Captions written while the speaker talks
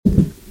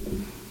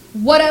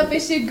What up?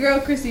 It's your girl,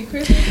 Chrissy.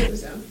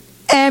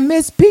 And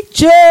Miss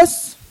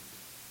Pictures.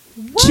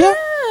 What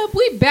up?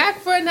 We back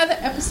for another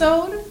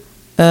episode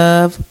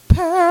of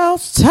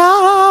Pearl's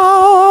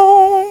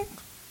Town.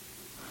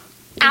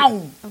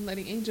 Ow. I'm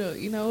letting Angel,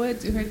 you know what,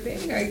 do her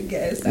thing, I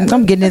guess.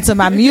 I'm getting into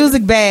my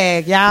music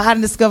bag. Y'all, I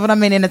done discovered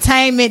I'm in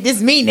entertainment. This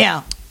is me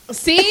now.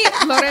 See?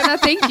 Lorena,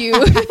 thank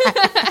you.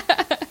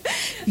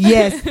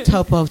 Yes,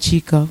 Topo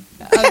Chico.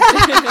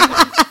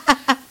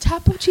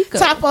 Topo Chico.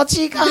 Topo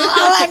Chico.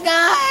 Oh my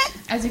God.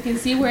 As you can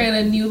see, we're in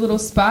a new little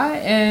spot,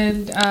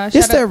 and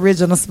This the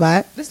original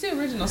spot. This is the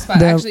original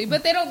spot, actually.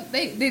 But they don't.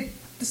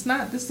 It's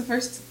not. This is the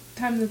first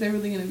time that they're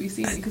really going to be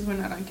seeing it because we're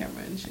not on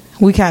camera and shit.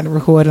 We kind of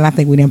recorded. I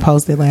think we didn't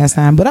post it last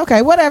time, but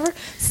okay, whatever.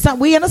 So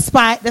we in a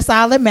spot. That's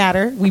all that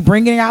matter. We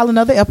bringing y'all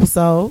another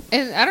episode.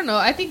 And I don't know.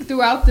 I think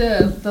throughout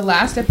the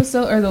last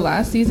episode or the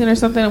last season or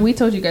something, we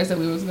told you guys that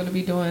we was going to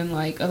be doing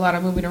like a lot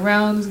of moving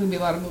around. There's going to be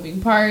a lot of moving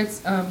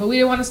parts, but we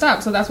didn't want to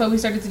stop. So that's why we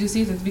started to do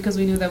seasons because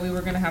we knew that we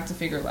were going to have to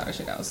figure a lot of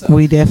shit out. So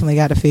we definitely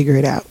got to figure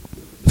it out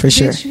for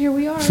sure. Bitch, here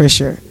we are for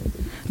sure.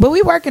 But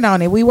we working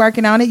on it. We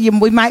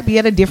might be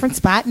at a different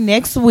spot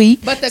next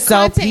week. But the so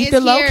content keep is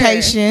the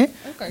location. Here.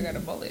 Okay, I got a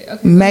bullet.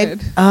 Okay,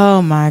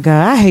 oh my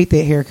God, I hate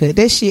that haircut.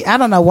 That shit. I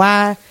don't know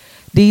why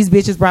these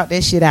bitches brought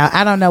that shit out.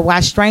 I don't know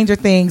why Stranger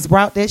Things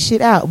brought that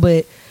shit out.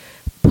 But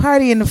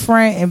party in the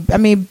front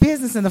and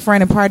business in the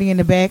front and party in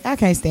the back. I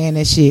can't stand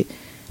that shit.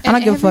 I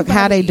don't give a fuck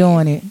how they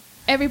doing it.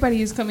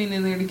 Everybody is coming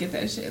in there to get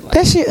that shit.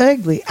 That shit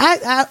ugly.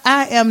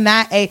 I am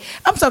not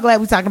I'm so glad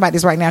we're talking about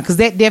this right now because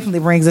that definitely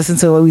brings us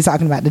into what we're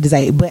talking about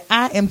today. But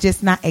I am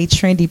just not a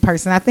trendy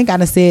person. I think I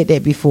done said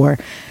that before.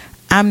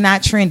 I'm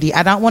not trendy.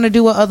 I don't want to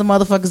do what other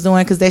motherfuckers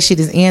doing because that shit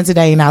is in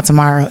today and out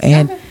tomorrow.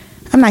 And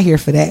I'm not here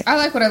for that. I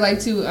like what I like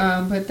too.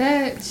 But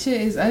that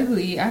shit is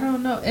ugly. I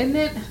don't know. And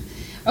then,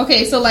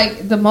 okay, so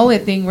like the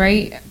mullet thing,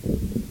 right?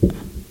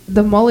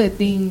 The mullet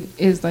thing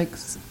is like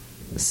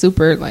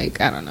super, like,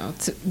 I don't know,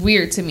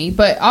 weird to me.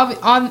 But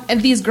and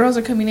these girls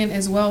are coming in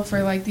as well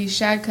for like these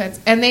shag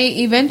cuts, and they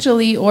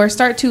eventually or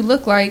start to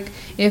look like,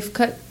 if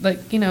cut,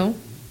 like, you know,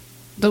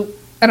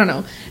 I don't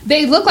know,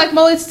 they look like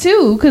mullets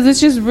too because it's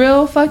just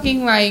real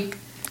fucking like,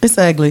 it's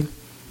ugly.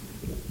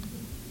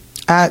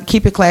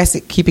 Keep it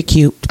classic, keep it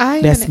cute.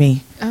 That's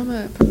me. I'm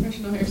a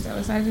professional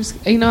hairstylist. I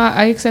just, you know,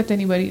 I accept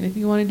anybody, and if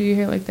you want to do your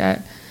hair like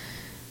that,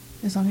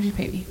 as long as you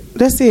pay me.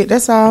 That's it.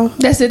 That's all.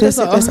 That's it. That's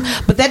all.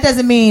 But that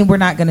doesn't mean we're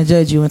not going to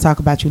judge you and talk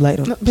about you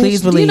later. No,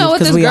 please believe. You know what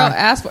this girl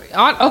asked for?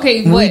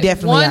 Okay, we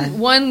definitely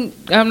one.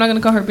 I'm not going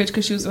to call her bitch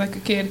because she was like a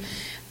kid.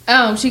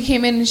 She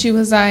came in and she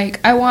was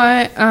like, I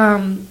want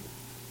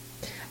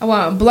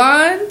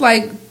blonde,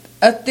 like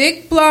a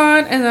thick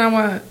blonde, and then I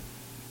want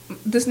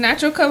this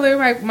natural color,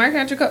 my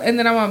natural color, and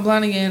then I want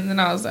blonde again. And then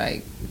I was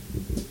like,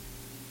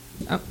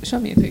 show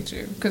me a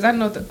picture because I don't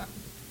know what the.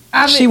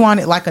 She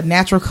wanted like a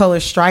natural color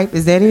stripe.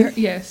 Is that it?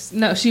 Yes.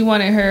 No, she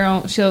wanted her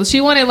own. She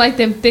wanted like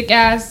them thick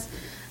ass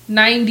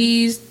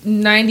 90s,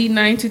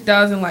 99,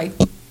 2000, like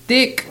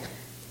thick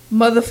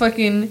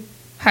motherfucking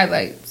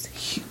highlights.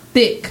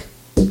 Thick.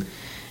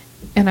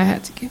 And I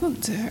had to give them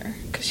to her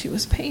because she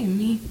was paying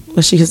me.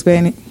 Was she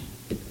Hispanic?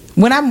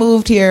 When I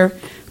moved here,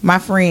 my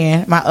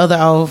friend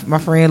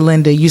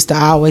Linda used to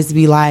always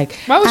be like,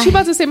 why was she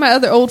about to say my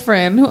other old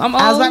friend? Who I'm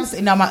old? I was about to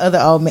say, no, my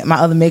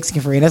other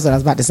Mexican friend. That's what I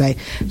was about to say.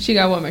 She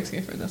got one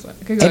Mexican friend. That's what.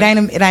 Okay, it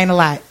ain't a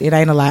lot. It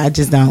ain't a lot. I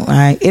just don't.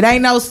 They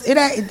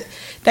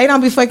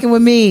don't be fucking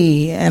with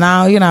me, and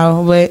I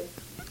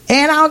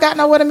don't got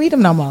nowhere to meet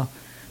them no more.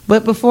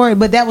 But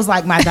that was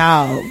like my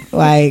dog.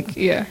 Like,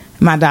 yeah.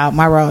 My dog,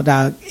 my raw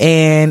dog.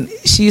 And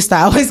she used to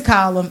always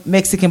call them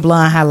Mexican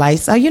blonde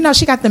highlights. So,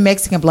 she got the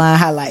Mexican blonde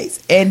highlights.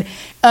 And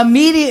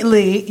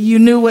immediately you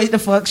knew what the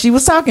fuck she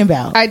was talking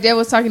about. I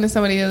was talking to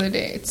somebody the other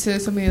day,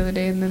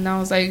 and then I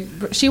was like,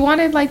 she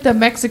wanted like the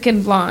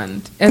Mexican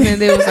blonde. And then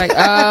they was like,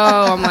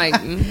 oh, I'm like,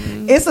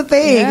 it's a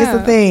thing. Yeah.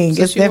 It's a thing.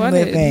 It's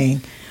definitely a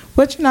thing.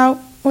 But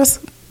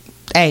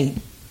hey,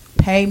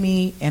 pay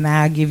me and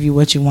I'll give you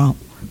what you want.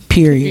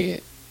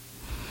 Period.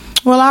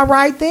 Well, all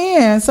right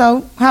then.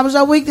 So, how was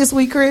your week this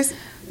week, Chris?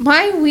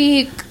 My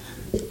week,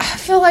 I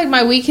feel like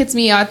my week hits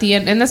me at the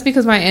end, and that's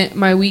because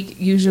my week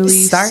usually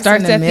starts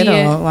at the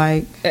middle.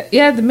 Like,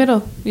 yeah, the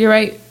middle. You're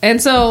right.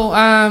 And so,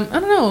 I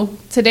don't know.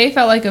 Today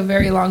felt like a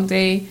very long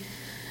day.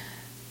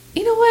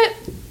 You know what?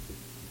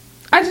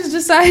 I just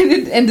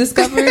decided and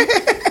discovered.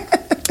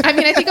 I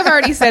mean, I think I've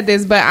already said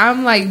this, but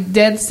I'm like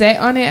dead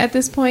set on it at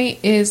this point.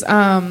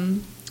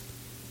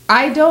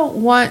 I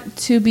don't want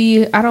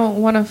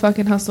to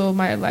fucking hustle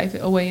my life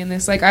away in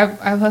this. Like, I've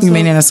hustled. You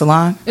mean in a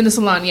salon? In the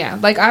salon, yeah.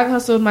 Like, I've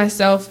hustled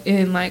myself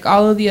in, like,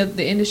 all of the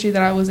industry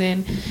that I was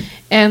in.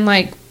 And,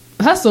 like,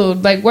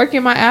 hustled, like,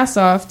 working my ass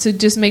off to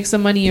just make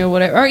some money or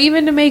whatever. Or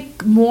even to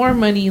make more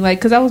money, like,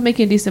 because I was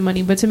making decent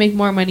money, but to make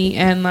more money.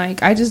 And,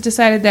 like, I just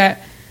decided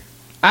that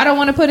I don't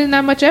want to put in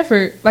that much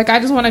effort. Like, I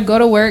just want to go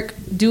to work,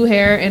 do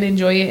hair, and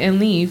enjoy it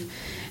and leave.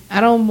 I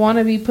don't want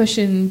to be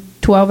pushing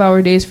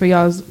 12-hour days for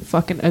y'all's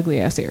fucking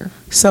ugly ass hair.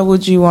 So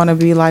would you want to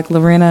be like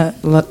Lorena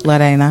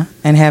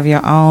and have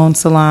your own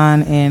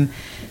salon and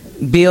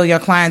build your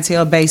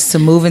clientele base to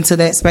move into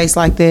that space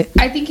like that?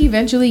 I think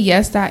eventually,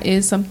 yes, that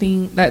is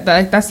something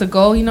that's the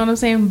goal. You know what I'm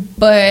saying?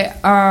 But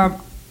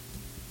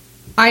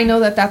I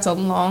know that that's a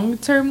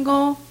long-term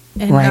goal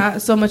and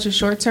not so much a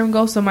short-term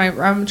goal. So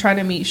I'm trying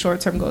to meet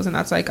short-term goals, and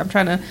that's like I'm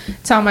trying to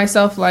tell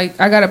myself like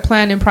I gotta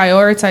plan and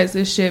prioritize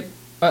this shit.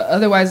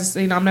 Otherwise,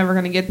 I'm never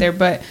gonna get there.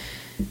 But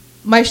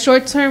my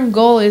short-term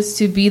goal is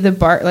to be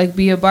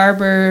be a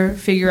barber,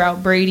 figure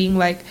out braiding.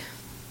 Like,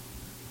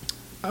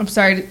 I'm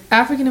sorry,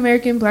 African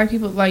American Black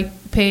people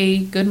like pay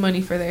good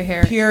money for their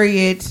hair.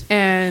 Period.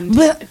 And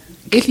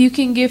if you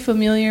can get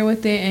familiar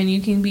with it and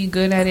you can be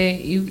good at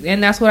it,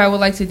 and that's what I would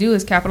like to do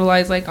is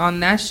capitalize like on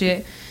that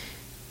shit.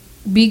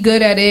 Be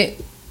good at it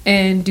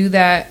and do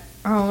that.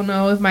 I don't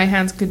know if my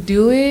hands could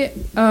do it.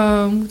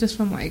 Just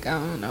from like, I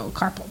don't know,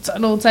 carpal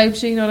tunnel type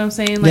shit, you know what I'm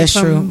saying? Like, that's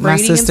true. My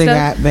sister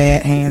got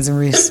bad hands and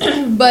wrists.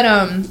 But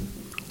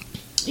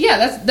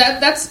yeah,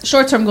 that's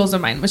short-term goals of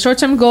mine. My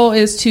short-term goal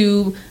is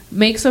to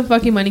make some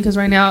fucking money, because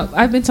right now,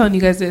 I've been telling you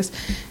guys this,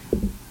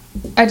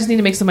 I just need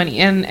to make some money,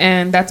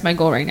 and that's my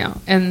goal right now.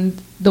 And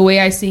the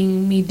way I see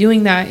me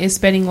doing that is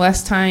spending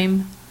less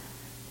time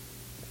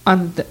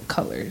on the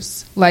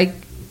colors. Like,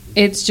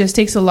 it just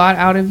takes a lot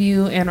out of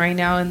you, and right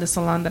now in the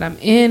salon that I'm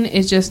in,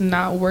 it's just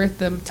not worth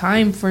the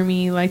time for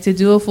me. Like, to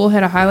do a full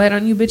head of highlight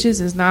on you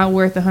bitches is not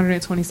worth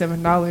 $127.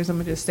 I'm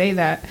gonna just say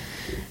that.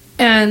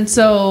 And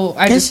so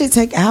that should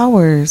take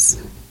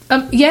hours.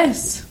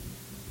 Yes.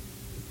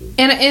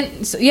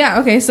 And so,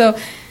 yeah, okay, so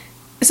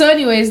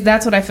anyways,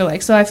 that's what I feel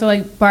like. So I feel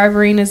like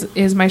barbering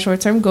is my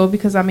short-term goal,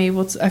 because I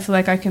feel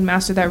like I can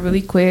master that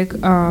really quick. You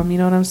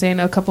know what I'm saying?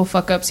 A couple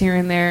fuck-ups here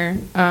and there.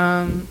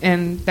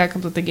 And that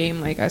comes with the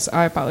game. Like,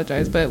 I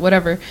apologize, but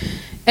whatever.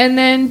 And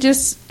then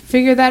just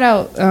figure that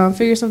out.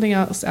 Figure something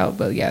else out.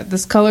 But yeah,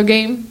 this color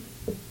game,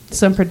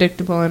 it's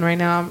unpredictable. And right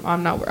now,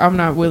 I'm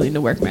not willing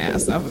to work my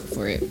ass off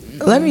for it.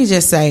 Let me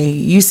just say,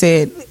 you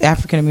said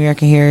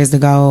African-American hair is the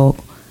goal.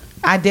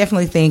 I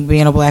definitely think,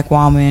 being a Black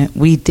woman,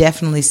 we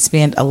definitely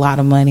spend a lot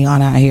of money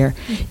on our hair.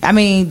 I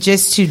mean,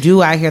 just to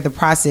do our hair, the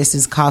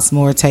processes cost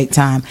more, take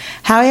time.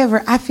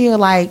 However, I feel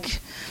like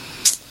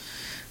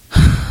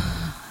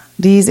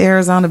these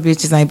Arizona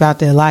bitches ain't about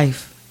their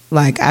life.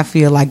 Like, I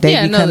feel like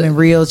they becoming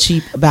real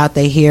cheap about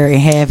their hair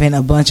and having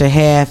a bunch of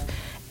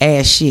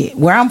half-ass shit.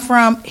 Where I'm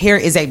from, hair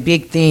is a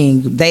big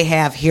thing. They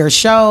have hair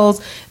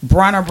shows.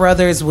 Bronner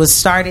Brothers was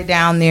started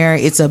down there.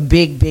 It's a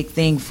big, big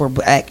thing for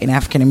Black and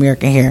African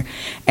American hair.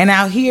 And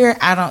out here,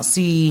 I don't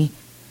see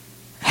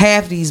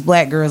half these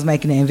Black girls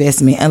making an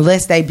investment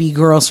unless they be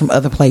girls from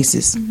other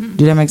places. Mm-hmm.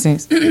 Do that make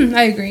sense?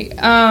 I agree.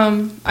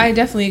 I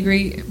definitely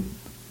agree.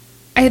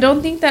 I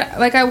don't think that,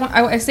 like,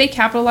 I say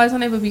capitalize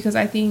on it, but because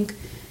I think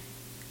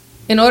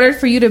in order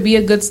for you to be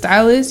a good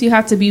stylist, you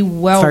have to be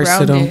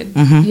well-rounded.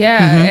 Mm-hmm. Yeah,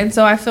 mm-hmm. And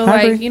so I feel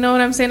like, you know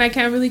what I'm saying? I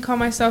can't really call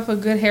myself a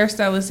good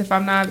hairstylist if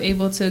I'm not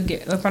able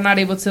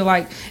to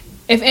like,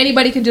 if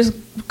anybody could just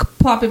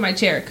plop in my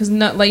chair, because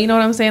like, you know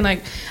what I'm saying?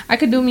 Like, I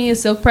could do me a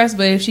silk press,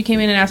 but if she came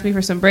in and asked me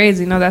for some braids,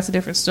 that's a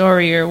different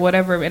story or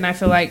whatever. And I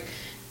feel like,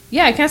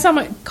 yeah, I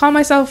can't call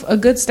myself a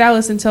good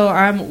stylist until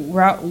I'm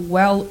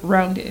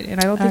well-rounded, and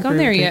I don't think I'm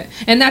there yet.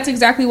 And that's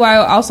exactly why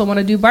I also want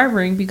to do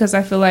barbering, because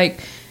I feel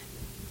like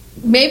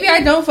maybe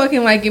I don't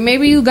fucking like it.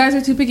 Maybe you guys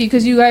are too picky,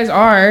 because you guys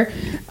are.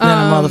 Then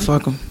a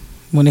motherfucker.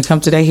 When it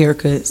comes to their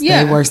haircuts,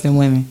 they're worse than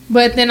women.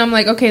 But then I'm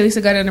like, okay, at least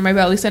I got it under my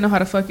belt. At least I know how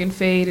to fucking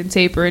fade and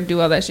taper and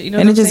do all that shit. You know,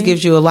 and it just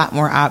gives you a lot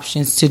more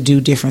options to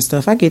do different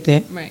stuff. I get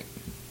that. Right.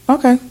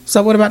 Okay.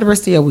 So what about the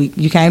rest of your week?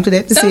 You came to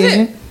that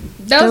decision.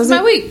 That was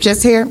my week.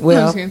 Just here.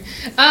 Well,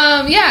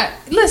 yeah.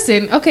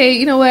 Listen. Okay.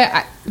 You know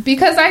what?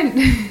 Because I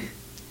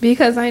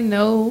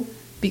know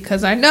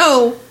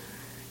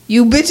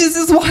you bitches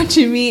is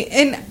watching me,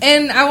 and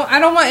I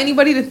don't want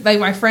anybody to, like,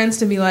 my friends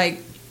to be like,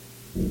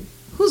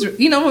 who's,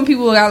 you know, when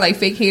people got like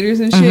fake haters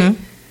and shit.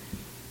 Mm-hmm.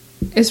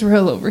 It's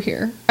real over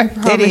here. I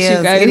promise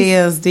you guys.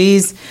 It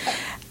is.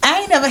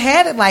 I ain't never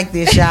had it like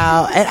this,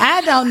 y'all. And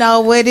I don't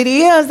know what it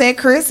is that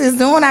Chris is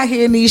doing out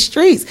here in these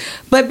streets.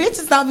 But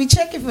bitches don't be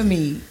checking for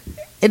me.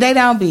 They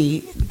don't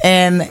be.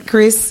 And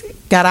Chris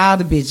got all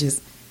the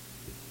bitches.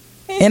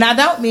 And I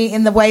don't mean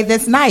in the way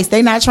that's nice.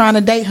 They not trying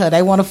to date her.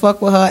 They want to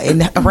fuck with her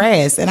and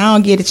harass. And I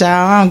don't get it, y'all.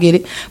 I don't get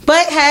it.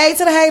 But hey,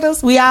 to the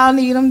haters, we all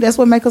need them. That's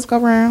what make us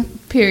go around.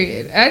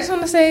 Period. I just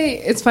want to say,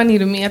 it's funny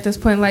to me at this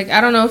point. Like,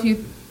 I don't know if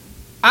you...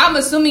 I'm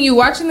assuming you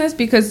watching this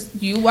because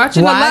you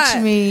watching a lot.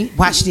 Watch me.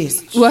 Watch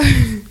this.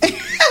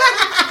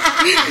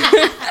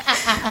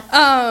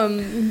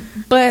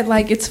 But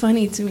like, it's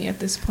funny to me at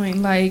this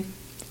point. Like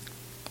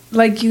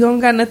you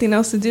don't got nothing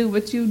else to do,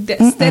 but you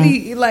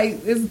steady. Like,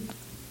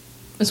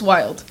 it's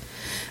wild.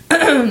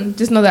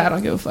 Just know that I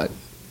don't give a fuck.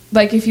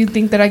 Like, if you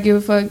think that I give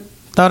a fuck,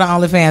 throw the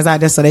OnlyFans out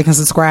there so they can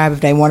subscribe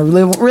if they want to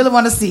really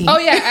want to see. Oh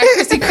yeah, at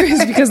Chrissy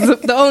Chris, because the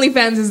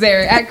OnlyFans is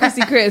there at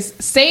Chrissy Chris,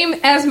 same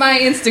as my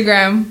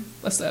Instagram.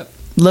 What's up?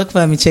 Look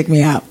for me. Check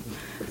me out.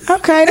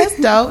 Okay, that's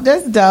dope.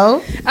 That's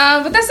dope.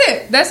 But that's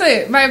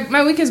it.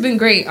 My week has been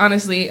great,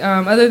 honestly.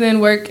 Other than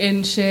work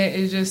and shit,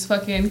 is just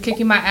fucking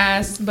kicking my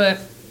ass. But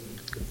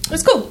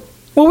it's cool.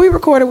 Well, we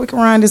recorded with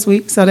Karan this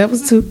week, so that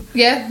was 2.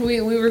 Yeah, we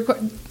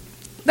record.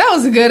 That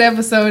was a good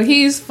episode.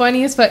 He's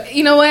funny as fuck.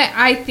 You know what?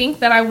 I think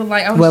that I would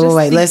like.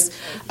 Wait.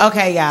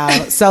 Okay, y'all.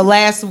 So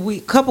last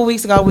week, couple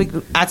weeks ago,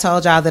 I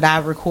told y'all that I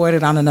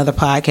recorded on another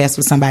podcast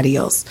with somebody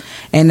else,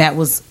 and that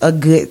was a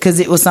good because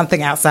it was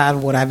something outside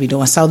of what I be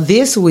doing. So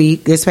this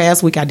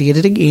past week, I did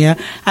it again.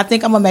 I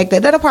think I'm gonna make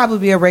that. That'll probably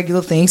be a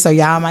regular thing. So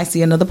y'all might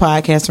see another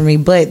podcast from me.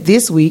 But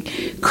this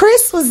week,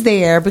 Chris was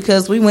there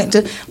because we went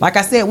to, like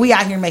I said, we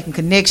out here making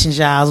connections,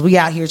 y'all. We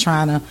out here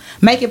trying to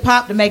make it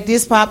pop, to make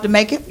this pop, to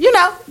make it,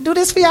 do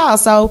this for y'all.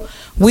 So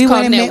we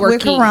went and met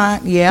with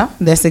Karan. Yeah,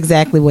 that's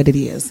exactly what it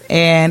is.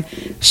 And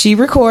she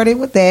recorded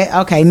with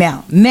that. Okay,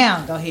 now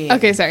go ahead.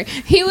 Okay, sorry.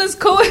 He was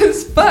cool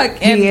as fuck.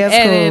 And, he is cool.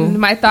 And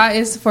my thought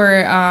is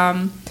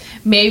for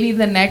maybe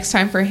the next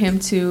time for him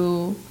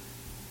to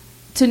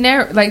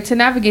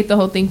navigate the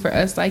whole thing for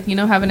us, have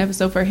an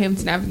episode for him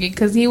to navigate,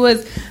 because he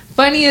was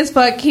funny as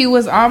fuck. He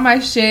was on my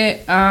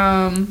shit.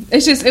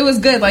 It was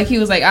good. He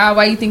was like,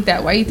 why you think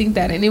that,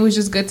 and it was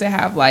just good to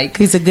have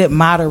he's a good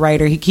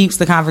moderator. He keeps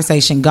the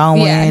conversation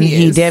going. Yeah,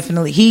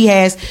 he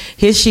has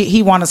his shit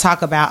he want to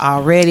talk about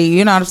already,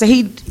 you know what I'm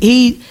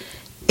saying.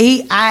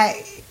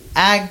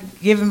 I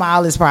give him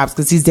all his props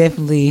because he's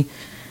definitely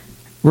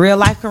real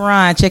life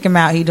Karan. Check him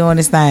out. He doing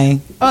his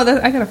thing. Oh,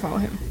 I gotta follow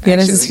him. Yeah,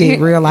 this is shit.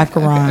 Real life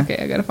Karan. Okay,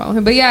 I gotta follow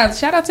him. But yeah,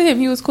 shout out to him.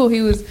 He was cool.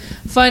 He was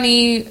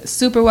funny,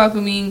 super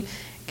welcoming.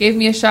 Gave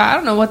me a shot. I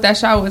don't know what that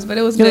shot was, but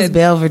it was good. It was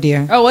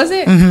Belvedere. Oh, was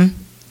it? Mm-hmm.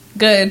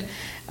 Good.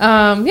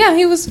 Yeah,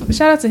 he was.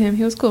 Shout out to him.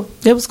 He was cool.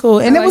 It was cool,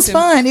 and it was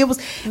fun. It was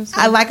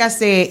like I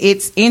said,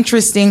 it's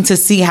interesting to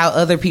see how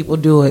other people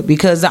do it,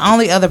 because the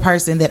only other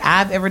person that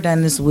I've ever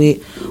done this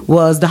with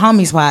was the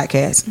Homies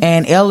podcast,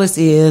 and Ellis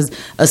is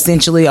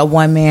essentially a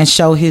one-man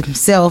show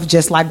himself,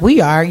 just like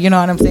we are. You know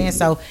what I'm saying?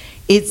 So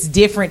it's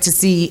different to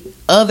see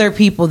other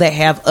people that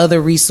have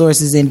other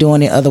resources and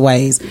doing it other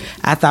ways.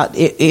 I thought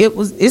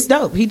it's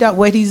dope.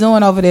 What he's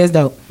doing over there is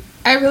dope.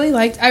 I really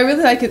like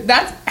it.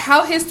 That's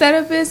how his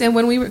setup is, and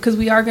because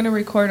we are going to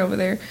record over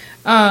there,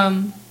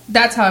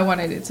 that's how I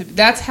wanted it to be.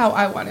 That's how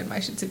I wanted my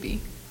shit to be.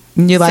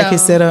 You like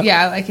his setup?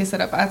 Yeah, I like his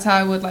setup. That's how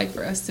I would like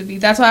for us to be.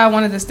 That's why I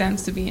wanted the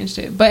stands to be and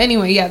shit. But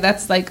anyway, yeah,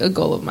 that's a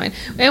goal of mine.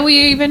 And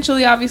we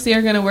eventually obviously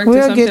are going to work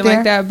to something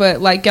like that.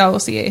 But y'all will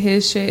see it.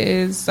 His shit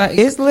is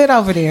it's lit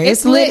over there.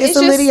 It's lit. It's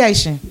a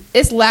litigation.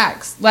 It's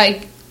lax.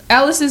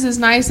 Alice's is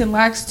nice and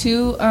lax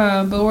too,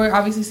 but we're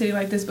obviously sitting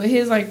like this. But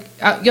his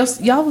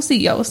y'all will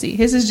see.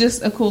 His is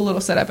just a cool little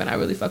setup, and I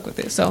really fuck with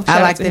it. So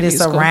I like that it's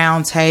a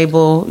round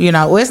table.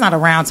 Well, it's not a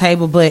round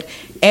table, but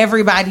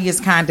everybody is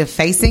kind of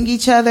facing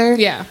each other.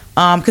 Yeah.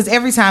 Because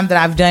every time that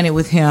I've done it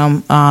with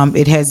him,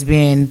 it has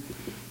been.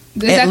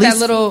 Is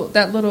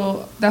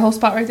that whole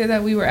spot right there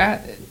that we were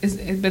at? It's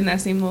been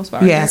that same little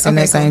spot? Right yeah, it's in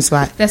that same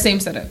spot. That same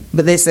setup.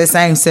 But it's the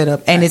same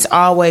setup, and it's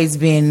always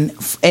been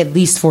at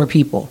least 4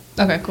 people.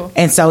 Okay, cool.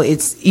 And so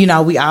it's,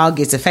 we all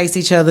get to face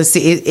each other.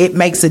 See, it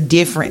makes a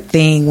different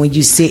thing when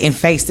you sit in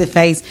face to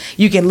face.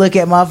 You can look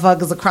at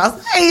motherfuckers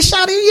across. Hey,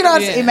 shawty,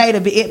 it made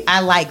a bit. I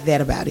like that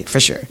about it for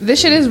sure.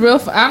 This shit is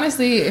real.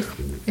 Honestly,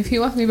 if he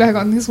wants me back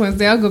on this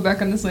Wednesday, I'll go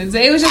back on this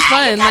Wednesday. It was just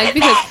fun,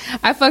 because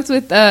I fucked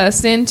with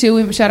Sin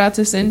too. Shout out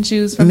to Sin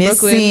Shoes from Miss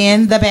Brooklyn.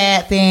 Sin, the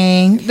bad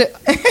thing.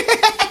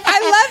 I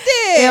loved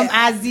it.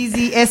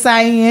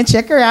 MIZZSIN.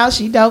 Check her out.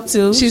 She dope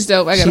too. She's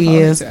dope. I gotta follow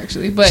her too,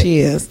 actually. But she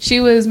is. She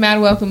was mad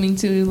welcoming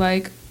too.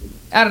 I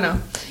don't know.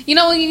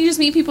 When you just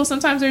meet people,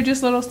 sometimes they're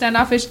just a little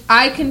standoffish.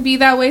 I can be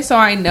that way, so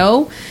I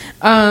know.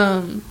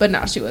 But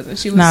no, she wasn't.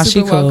 She was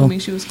super welcoming.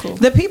 She was cool.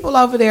 The people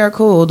over there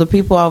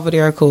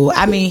are cool.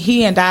 I mean,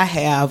 he and I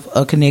have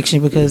a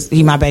connection because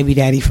he my baby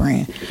daddy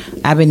friend.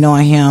 I've been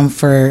knowing him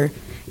for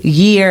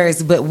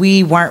years, but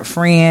we weren't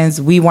friends.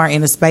 We weren't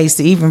in a space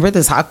to even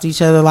really talk to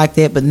each other like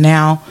that, but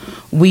now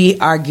we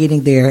are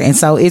getting there, and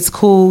so it's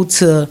cool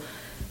to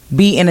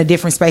be in a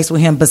different space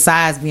with him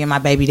besides being my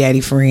baby daddy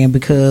friend,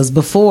 because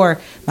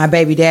before my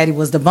baby daddy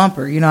was the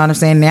bumper, you know what I'm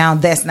saying? Now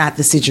that's not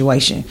the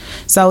situation.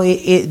 So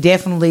it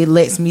definitely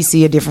lets me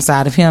see a different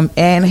side of him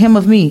and him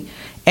of me.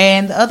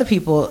 And the other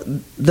people,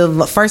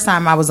 the first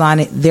time I was on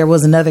it, there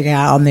was another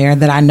guy on there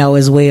that I know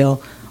as well,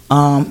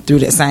 through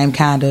that same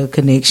kind of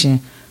connection.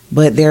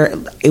 But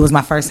it was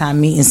my first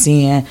time meeting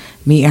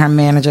her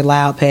manager,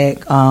 Loud Pack.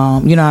 You know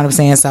what I'm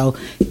saying? So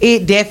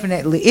it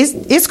definitely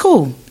it's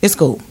cool. It's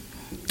cool.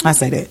 I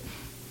say that.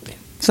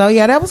 So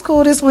yeah, that was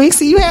cool this week.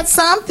 So you had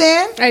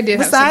something. I did.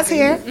 Besides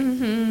hair.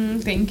 Mm-hmm.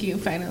 Thank you.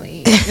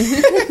 Finally.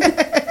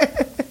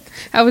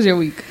 How was your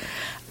week?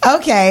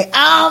 Okay.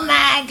 Oh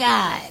my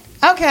God.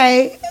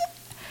 Okay.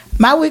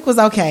 My week was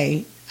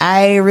okay.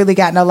 I ain't really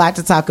got no lot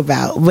to talk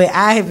about, but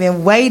I have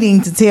been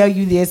waiting to tell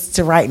you this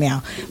to right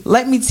now.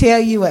 Let me tell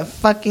you what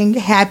fucking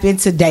happened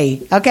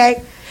today,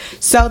 okay?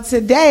 So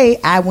today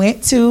I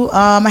went to,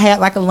 I had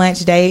a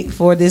lunch date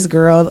for this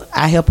girl.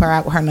 I help her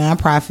out with her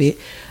nonprofit.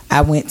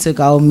 I went to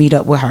go meet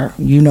up with her.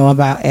 You know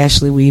about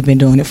Ashley. We've been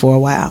doing it for a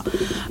while.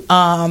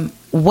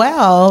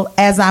 Well,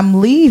 as I'm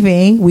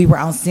leaving, we were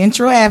on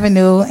Central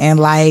Avenue and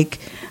right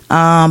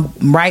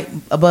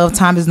above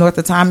Thomas, north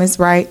of Thomas,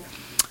 right?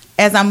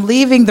 As I'm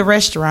leaving the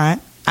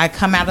restaurant, I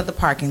come out of the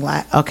parking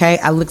lot. Okay,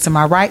 I look to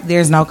my right,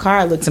 there's no car.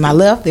 I look to my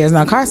left, there's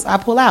no car. So I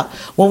pull out.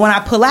 Well, when I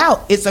pull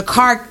out, it's a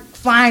car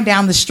flying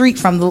down the street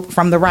from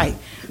the right.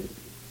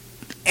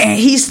 And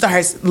he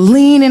starts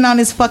leaning on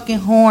his fucking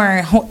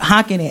horn,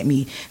 honking at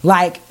me,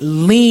 like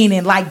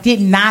leaning, like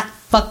did not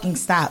fucking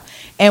stop.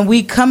 And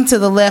we come to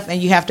the left,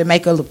 and you have to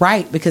make a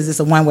right because it's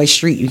a one-way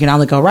street. You can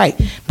only go right,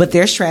 but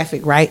there's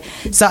traffic, right?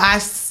 So I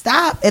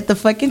stop at the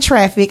fucking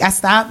traffic. I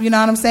stop, you know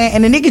what I'm saying?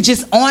 And the nigga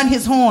just on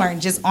his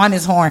horn.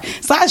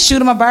 So I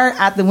shoot him a bird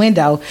out the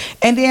window,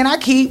 and then I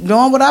keep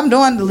doing what I'm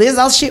doing. The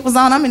Lizzo shit was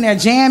on. I'm in there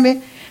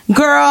jamming.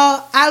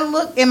 Girl, I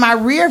look in my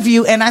rear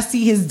view and I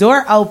see his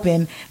door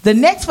open. The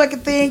next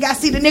fucking thing, I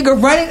see the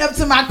nigga running up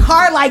to my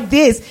car like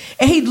this.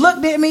 And he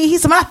looked at me. He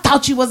said, I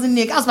thought you was a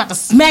nigga. I was about to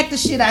smack the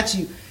shit out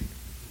you.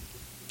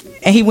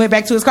 And he went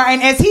back to his car.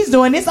 And as he's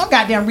doing this, I'm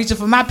goddamn reaching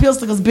for my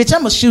pistol because, bitch,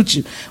 I'm going to shoot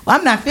you. Well,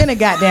 I'm not finna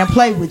goddamn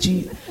play with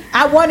you.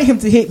 I wanted him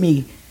to hit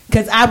me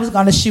because I was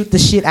going to shoot the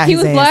shit out of his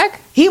ass. He was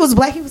black? He was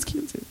black. He was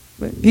cute too.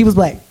 But he was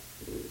black.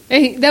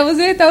 That was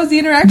it? That was the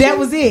interaction? That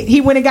was it. He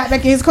went and got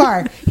back in his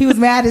car. He was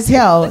mad as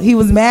hell.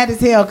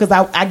 Because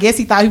I guess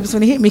he thought he was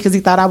going to hit me because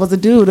he thought I was a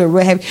dude or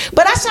what have you.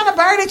 But I shot a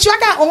bird at you. I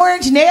got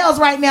orange nails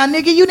right now,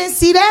 nigga. You didn't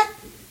see that?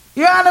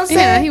 You know what I'm saying?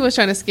 Yeah, he was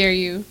trying to scare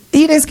you.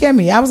 He didn't scare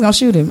me. I was going to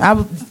shoot him.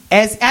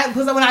 Because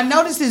when I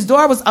noticed his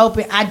door was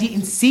open, I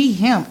didn't see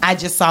him. I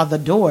just saw the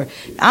door.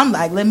 I'm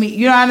like,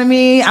 you know what I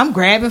mean? I'm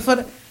grabbing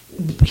for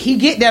he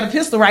get that a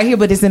pistol right here,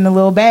 but it's in the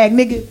little bag.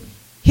 Nigga,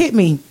 hit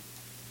me.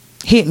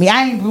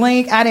 I ain't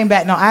blink. I didn't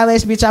bat no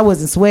eyelash, bitch. I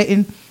wasn't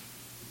sweating.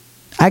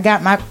 I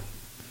got my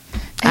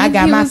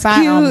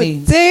fire on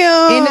me.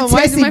 Damn. In the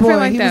Tesla boy.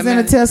 Like he that, was man.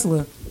 in a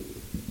Tesla.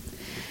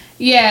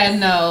 Yeah,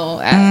 no,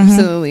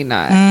 absolutely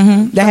not.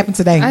 Mm-hmm. That happened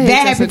today.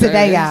 That happened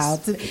today,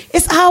 y'all.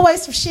 It's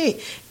always some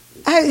shit.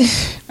 I'm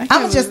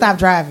gonna just stop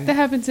driving. That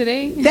happened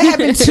today. That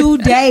happened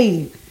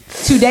today.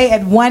 Today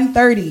at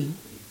 1:30.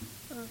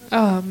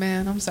 Oh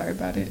man, I'm sorry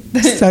about it.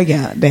 So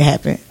yeah, that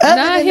happened.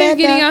 Not him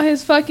getting out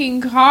his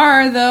fucking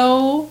car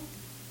though,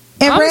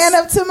 and ran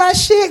up to my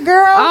shit,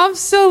 girl. I'm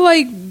still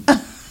like,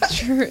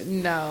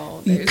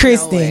 no,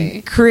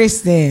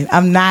 Kristen,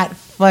 I'm not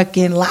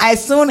fucking lying.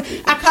 As soon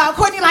I called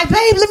Courtney, like,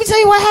 babe, let me tell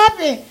you what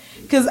happened,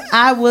 because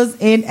I was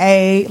in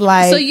a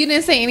like. So you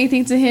didn't say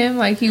anything to him?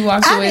 Like he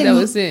walked away. That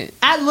was it.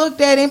 I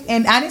looked at him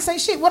and I didn't say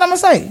shit. What I'm gonna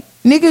say,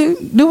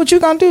 nigga? Do what you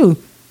gonna do.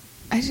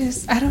 I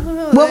don't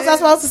know. What was I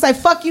supposed to say?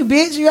 Fuck you,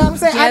 bitch. You know what I'm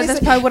saying? Yeah, that's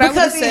probably what I would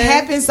have said. Because it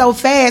happened so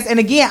fast. And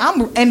again,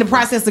 I'm in the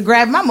process of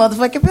grabbing my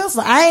motherfucking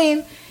pistol. I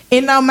ain't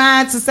in no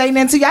mind to say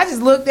nothing to you. I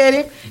just looked at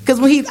him. Because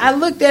when I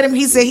looked at him,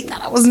 he said he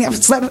thought I was never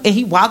slept. And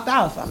he walked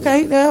off.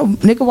 Okay, now,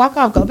 nigga, walk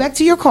off. Go back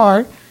to your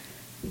car.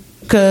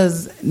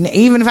 Because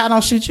even if I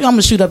don't shoot you, I'm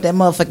going to shoot up that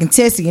motherfucking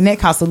Tessie. And that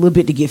costs a little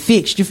bit to get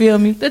fixed. You feel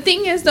me? The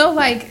thing is, though,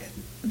 like,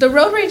 the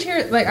road rage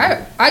here, like,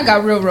 I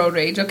got real road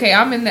rage. Okay,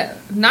 I'm in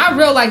that. Not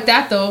real like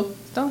that, though.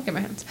 Don't look at my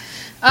hands.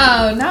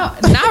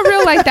 Not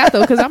real like that though,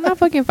 because I'm not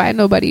fucking fighting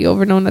nobody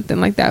over nothing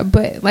like that.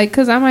 But like,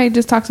 because I might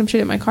just talk some shit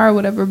in my car or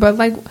whatever. But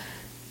like,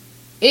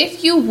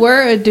 if you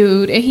were a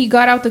dude and he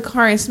got out the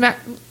car and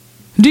smacked,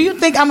 do you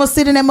think I'm gonna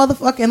sit in that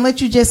motherfucker and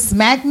let you just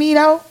smack me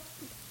though?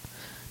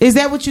 Is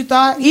that what you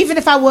thought? Even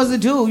if I was a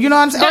dude, you know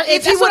what I'm saying? Or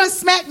if you would have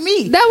smacked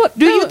me,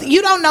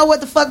 you don't know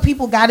what the fuck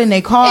people got in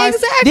their cars.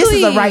 Exactly. This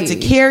is a right to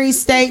carry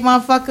state,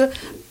 motherfucker.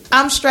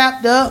 I'm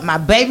strapped up. My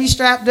baby's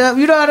strapped up.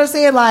 You know what I'm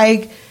saying?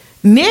 Like.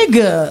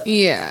 Nigga,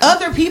 yeah.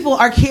 Other people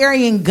are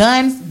carrying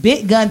guns,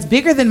 big guns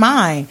bigger than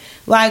mine.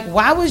 Like,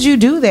 why would you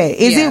do that?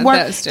 It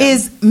worth?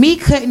 Is me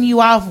cutting you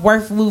off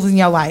worth losing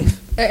your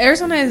life?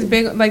 Arizona is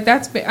big. Like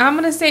that's big. I'm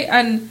gonna say,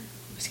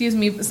 excuse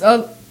me.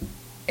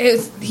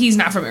 He's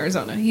not from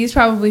Arizona. He's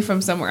probably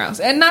from somewhere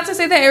else. And not to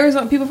say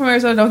that people from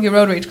Arizona don't get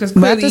road rage, because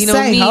clearly,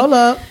 me. Hold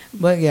up,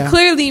 but yeah,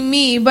 clearly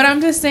me. But I'm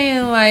just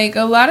saying, like,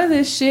 a lot of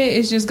this shit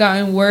is just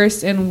gotten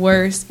worse and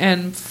worse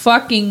and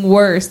fucking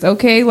worse.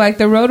 Okay, like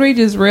the road rage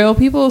is real.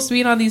 People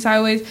speeding on these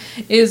highways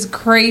is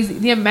crazy.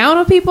 The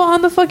amount of people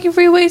on the fucking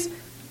freeways,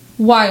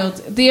 wild.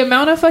 The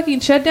amount of fucking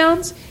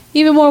shutdowns,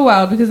 even more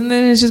wild, because then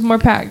it's just more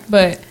packed.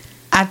 But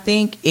I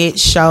think it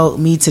showed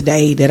me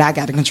today that I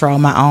got to control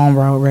my own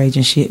road rage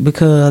and shit,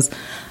 because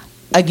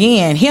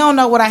again, he don't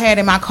know what I had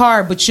in my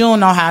car, but you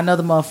don't know how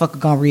another motherfucker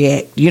gonna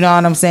react. You know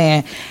what I'm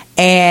saying?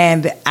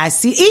 And I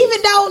see,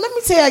 even though, let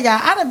me tell y'all,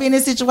 I done been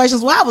in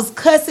situations where I was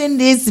cussing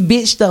this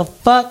bitch the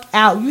fuck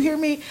out. You hear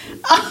me?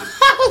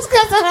 I was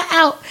cussing her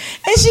out,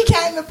 and she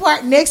came and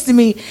parked next to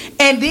me,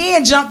 and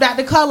then jumped out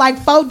the car like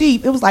 4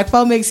 deep. It was like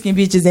 4 Mexican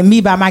bitches and me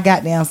by my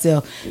goddamn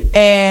self.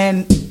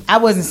 And I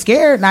wasn't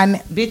scared.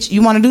 Bitch,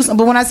 you want to do something?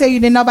 But when I tell you,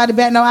 didn't nobody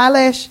bat no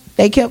eyelash,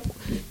 they kept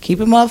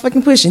keeping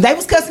motherfucking pushing. They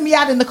was cussing me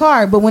out in the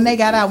car, but when they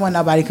got out, wasn't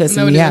nobody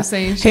cussing me out.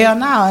 Hell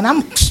no. And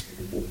I'm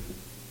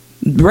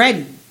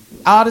ready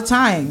all the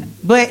time.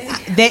 But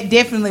that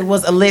definitely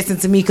was a lesson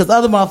to me, because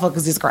other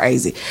motherfuckers is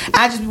crazy.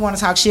 I just want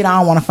to talk shit. I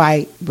don't want to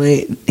fight,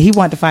 but he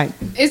wanted to fight.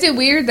 Is it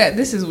weird that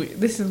this is weird?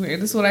 This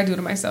is what I do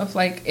to myself.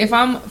 Like, if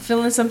I'm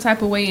feeling some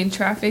type of way in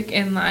traffic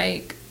and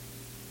like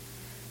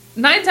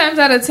 9 times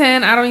out of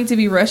 10, I don't need to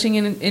be rushing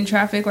in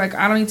traffic. Like,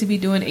 I don't need to be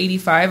doing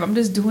 85. I'm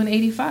just doing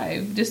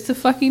 85 just to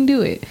fucking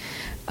do it.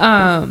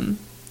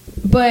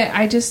 But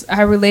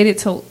I relate it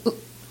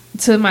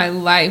to my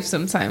life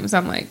sometimes.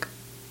 I'm like,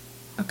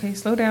 okay,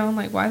 slow down.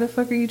 Like, why the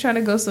fuck are you trying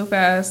to go so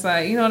fast?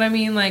 Like, you know what I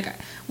mean? Like,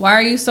 why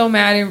are you so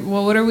mad? And,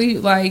 well, what are we,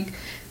 like,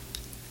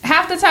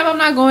 half the time I'm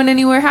not going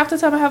anywhere. Half the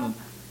time I have,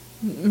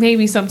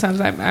 maybe sometimes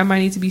I might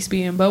need to be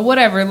speeding. But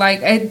whatever.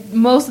 Like,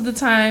 most of the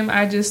time,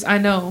 I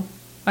know.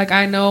 Like,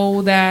 I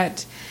know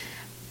that,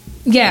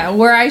 yeah,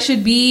 where I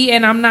should be,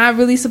 and I'm not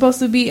really supposed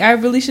to be. I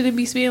really shouldn't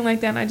be speeding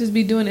like that, and I just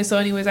be doing it. So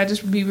anyways, I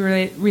just be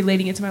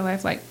relating it to my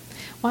life. Like,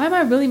 why am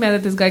I really mad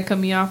that this guy cut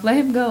me off? Let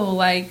him go.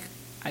 Like,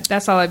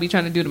 that's all I'd be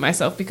trying to do to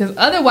myself, because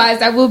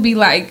otherwise I will be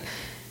like,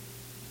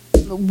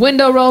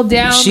 window rolled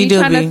down, trying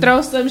to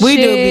throw some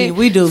shit.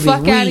 We do be.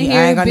 Fuck out of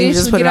here,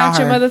 bitch. Get out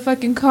your her.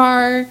 motherfucking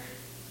car.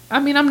 I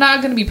mean, I'm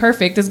not going to be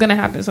perfect. It's going to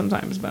happen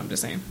sometimes, but I'm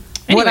just saying.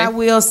 Anyway. What I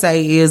will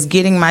say is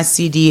getting my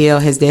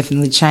CDL has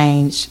definitely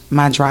changed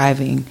my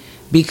driving,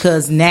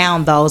 because now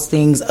those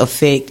things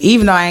affect,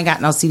 even though I ain't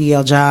got no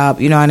CDL job,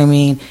 you know what I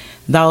mean?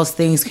 Those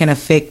things can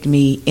affect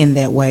me in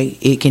that way.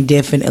 It can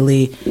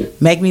definitely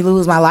make me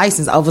lose my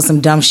license over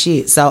some dumb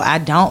shit. So I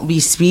don't be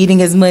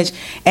speeding as much.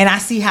 And I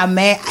see how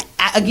mad,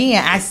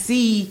 I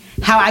see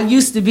how I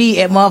used to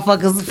be at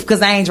motherfuckers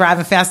because I ain't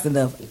driving fast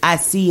enough. I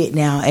see it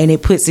now, and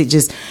it puts it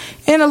just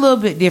in a little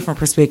bit different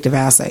perspective,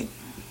 I'll say.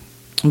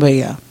 But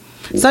yeah.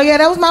 So yeah,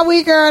 that was my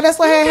week, girl. That's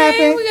what had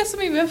happened. We got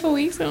some eventful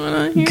weeks going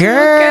on here,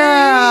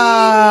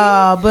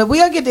 girl. Okay. But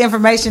we'll get the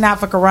information out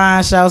for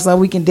Karan show, so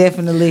we can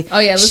definitely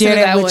share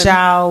that with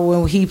y'all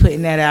when he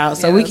putting that out,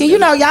 so we can,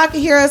 y'all can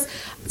hear us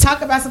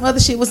talk about some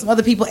other shit with some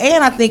other people.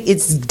 And I think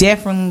it's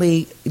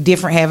definitely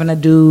different having a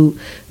dude,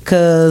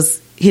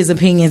 because his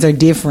opinions are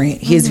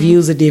different, his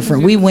views are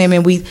different. We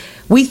women, we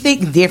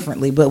think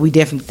differently, but we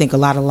definitely think a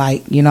lot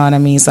alike. You know what I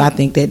mean? So I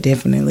think that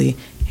definitely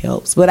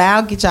helps. But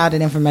I'll get y'all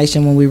that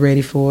information when we're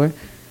ready for it.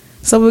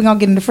 So we're gonna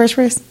get into Fresh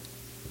Press.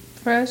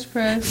 Fresh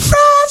Press.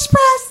 Fresh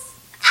Press.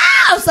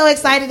 I'm so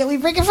excited that we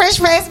bringing Fresh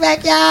Press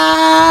back,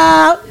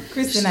 y'all.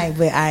 Kristen ain't,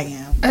 but I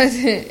am.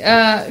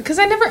 Because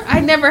I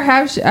never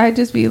have. I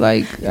just be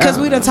like, because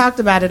we done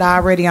talked about it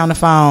already on the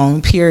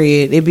phone.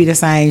 Period. It be the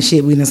same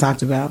shit we done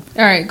talked about.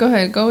 All right, go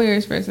ahead. Go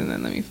yours first, and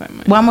then let me find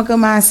mine. Well, I'm gonna go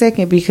mine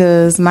second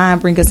because mine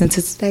bring us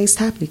into today's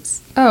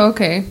topics. Oh,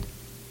 okay.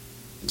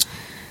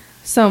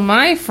 So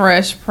my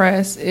Fresh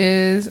Press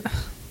is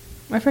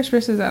I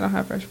don't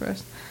have Fresh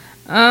Press.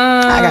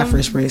 I got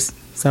Fresh Press,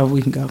 so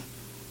we can go.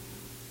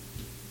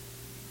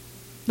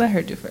 Let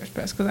her do Fresh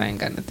Press because I ain't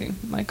got nothing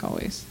like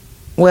always.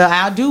 Well,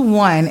 I'll do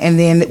one, and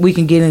then we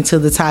can get into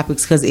the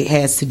topics because it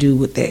has to do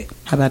with that.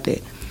 How about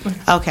that?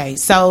 Okay,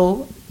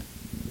 so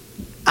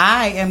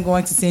I am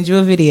going to send you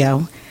a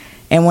video,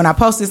 and when I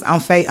post this on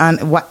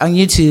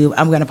YouTube,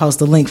 I'm going to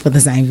post a link for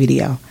the same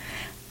video.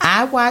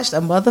 I watched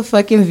a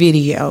motherfucking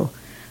video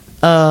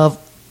of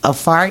a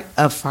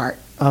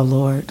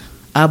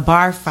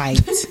bar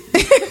fight.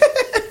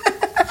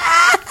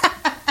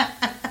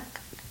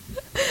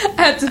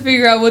 I had to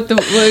figure out what he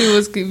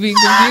was being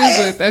confused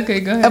with.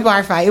 Okay, go ahead. A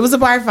bar fight. It was a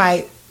bar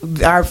fight.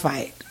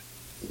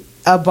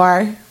 A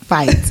bar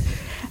fight.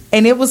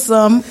 And it was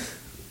some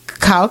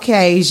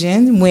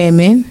Caucasian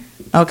women,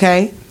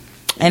 okay?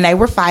 And they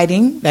were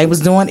fighting. It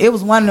was one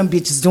of them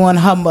bitches doing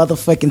her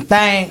motherfucking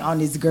thing on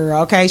this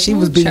girl, okay? She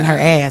was beating her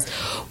ass.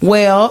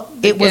 Well,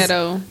 it was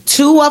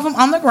two of them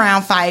on the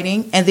ground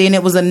fighting, and then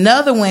it was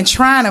another one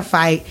trying to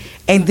fight,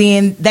 and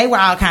then they were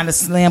all kind of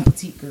slim,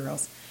 petite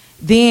girls.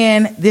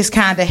 Then this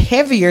kind of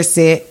heavier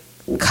set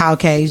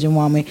Caucasian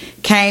woman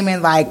came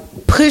and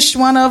like pushed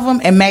one of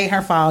them and made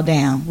her fall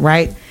down,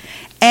 right?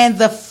 And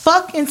the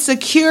fucking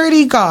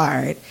security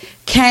guard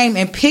came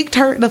and picked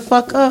her the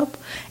fuck up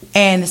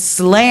and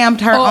slammed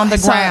her on the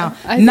ground,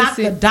 knocked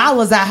the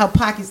dollars out her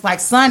pockets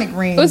like Sonic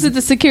rings. Was it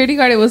the security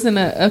guard? It wasn't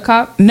a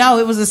cop? No,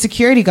 it was a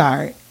security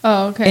guard.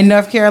 Oh, okay. In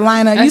North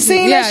Carolina. You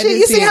seen that shit?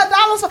 You see how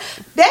dollars...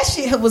 That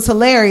shit was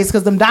hilarious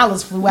because them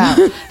dollars flew out.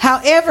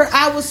 However,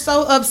 I was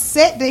so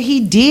upset that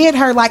he did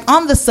her like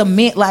on the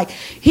cement. Like,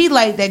 he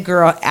laid that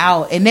girl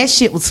out, and that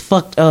shit was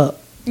fucked up.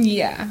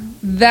 Yeah,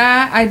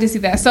 that I did see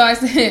that. So I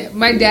said,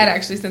 my dad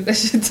actually sent that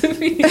shit to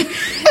me,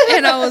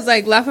 and I was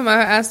like laughing my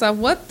ass off.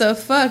 What the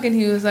fuck? And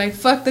he was like,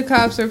 "Fuck the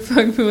cops" or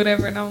 "Fuck me,"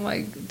 whatever. And I'm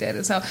like, dead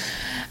as hell.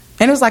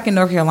 And it was like in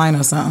North Carolina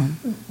or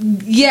something.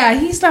 Yeah,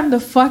 he slammed the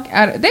fuck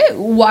out of. They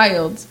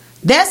wild.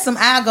 That's some.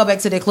 I'll go back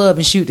to that club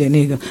and shoot that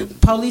nigga,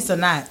 police or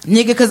not,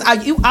 nigga. Because are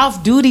you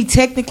off duty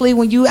technically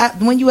when you at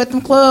them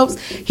clubs?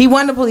 He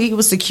wasn't police. He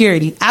was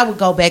security. I would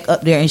go back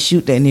up there and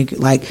shoot that nigga.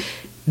 Like.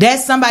 That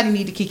somebody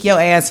need to kick your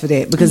ass for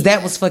that because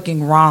that was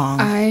fucking wrong.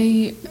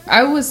 I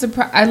was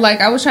surprised.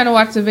 I was trying to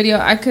watch the video.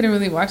 I couldn't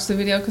really watch the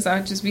video because I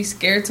would just be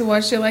scared to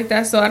watch shit like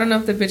that. So I don't know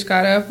if the bitch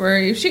got up or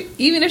if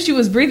she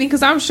was breathing,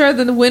 because I'm sure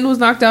that the wind was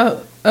knocked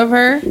out of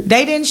her.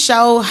 They didn't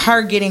show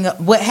her getting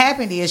up. What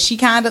happened is she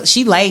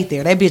laid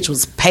there. That bitch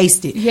was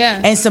pasted.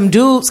 Yeah. And some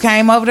dudes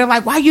came over there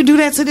like, why you do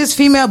that to this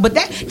female? But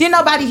didn't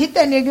nobody hit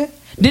that nigga.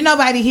 Didn't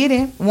nobody hit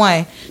him.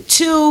 1,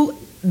 2.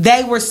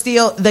 they were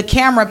still the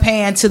camera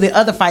pan to the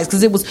other fights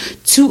because it was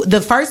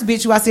the first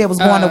bitch who I said was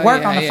going to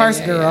work on the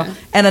first girl,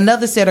 and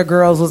another set of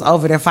girls was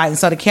over there fighting.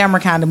 So the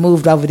camera kind of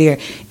moved over there.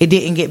 It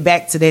didn't get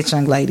back to that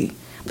young lady.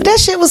 But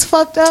that shit was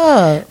fucked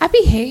up. I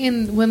be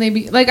hating when they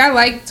be like, I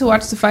like to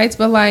watch the fights,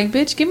 but like,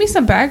 bitch, give me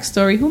some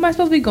backstory. Who am I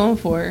supposed to be going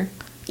for?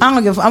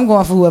 I'm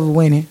going for whoever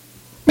winning.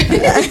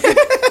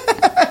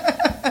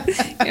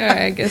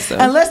 Yeah, I guess so.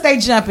 Unless they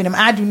jumping him.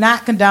 I do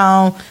not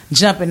condone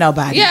jumping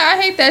nobody. Yeah,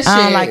 I hate that shit.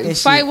 I don't like that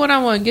Fight shit.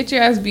 one-on-one. Get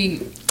your ass beat.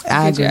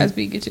 Get your ass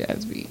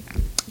beat.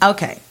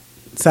 Okay.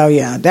 So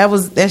yeah,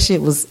 that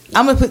shit was.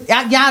 I'm gonna put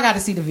y'all got to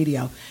see the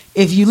video.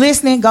 If you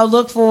listening, go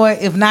look for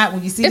it. If not,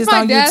 when you see this on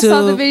YouTube, if my dad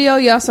saw the video,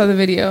 y'all saw the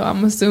video.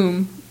 I'm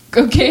assume.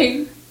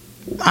 Okay.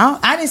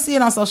 I didn't see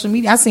it on social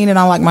media. I seen it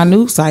on like my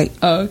news site.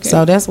 Oh, okay.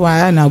 So that's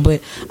why I know.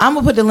 But I'm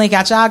gonna put the link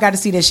out. Y'all got to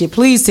see that shit.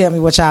 Please tell me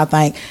what y'all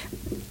think.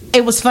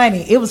 It was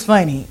funny.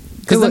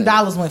 Because them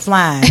dollars went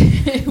flying.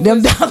 It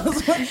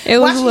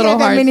was a little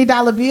hard. That many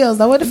dollar bills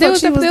though. What the fuck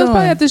she was doing? They was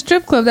probably at the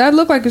strip club. That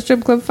looked like a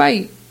strip club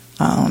fight.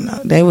 I don't know.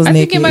 They was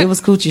naked. It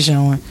was coochie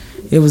showing.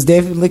 It was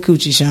definitely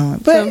coochie showing.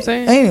 But I'm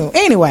saying?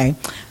 Anyway,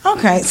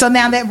 okay. So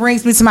now that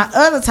brings me to my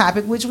other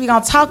topic, which we're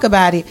gonna talk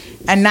about it,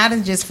 and not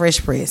in just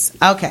Fresh Press.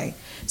 Okay.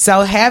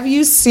 So have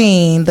you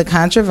seen the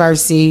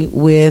controversy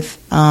with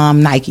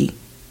Nike?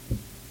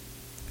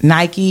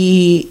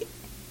 Nike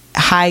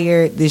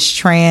hired this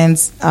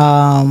trans.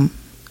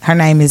 Her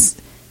name is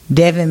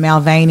Devin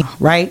Mulvaney,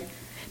 right?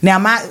 Now,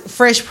 my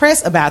Fresh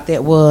Press about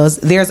that was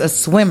there's a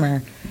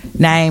swimmer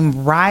named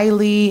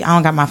Riley. I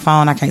don't got my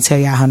phone. I can't tell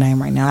y'all her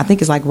name right now. I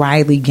think it's like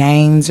Riley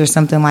Gaines or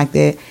something like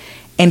that.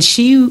 And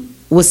she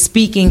was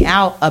speaking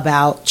out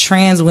about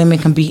trans women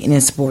competing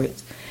in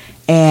sports.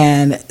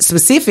 And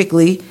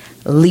specifically,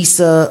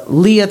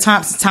 Leah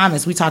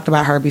Thomas. We talked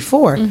about her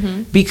before.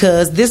 Mm-hmm.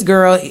 Because this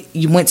girl,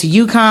 you went to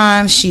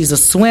UConn. She's a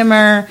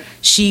swimmer.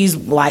 She's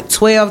like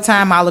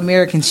 12-time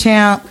All-American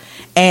champ.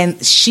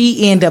 And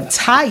she ended up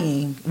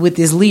tying with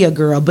this Leah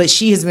girl, but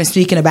she has been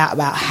speaking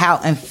about how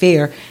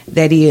unfair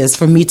that is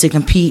for me to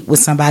compete with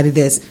somebody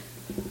that's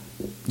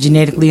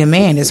genetically a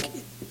man.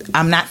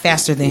 I'm not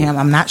faster than him.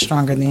 I'm not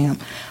stronger than him.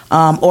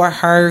 Or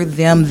her,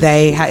 them,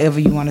 they, however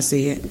you want to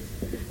see it.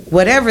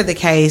 Whatever the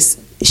case,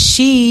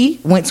 she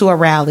went to a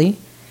rally,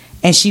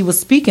 and she was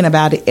speaking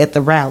about it at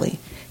the rally.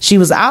 She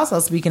was also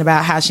speaking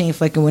about how she ain't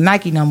fucking with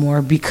Nike no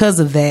more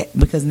because of that,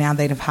 because now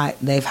they've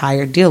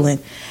hired Dylan.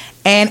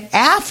 And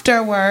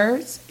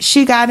afterwards,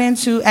 she got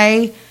into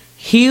a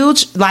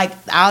huge, like,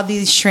 all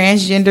these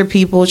transgender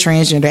people,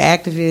 transgender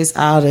activists,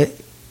 all the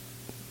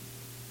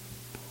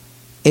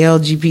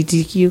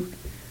LGBTQ.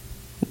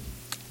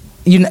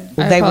 You know,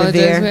 they were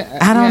there.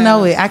 I don't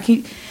know it.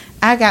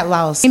 I got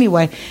lost.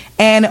 Anyway,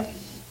 and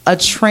a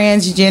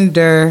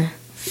transgender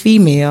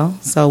female,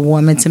 so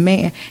woman to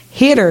man,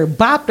 hit her,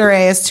 bopped her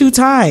ass 2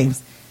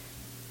 times.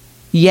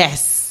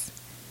 Yes.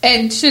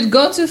 And should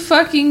go to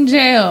fucking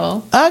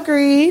jail.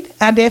 Agreed.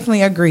 I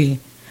definitely agree.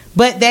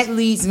 But that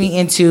leads me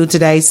into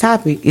today's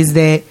topic is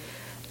that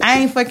I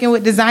ain't fucking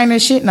with designer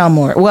shit no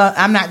more. Well,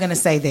 I'm not going to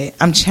say that.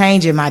 I'm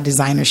changing my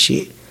designer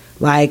shit.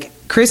 Like,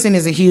 Kristen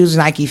is a huge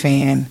Nike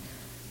fan.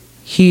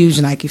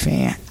 Huge Nike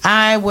fan.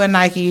 I wear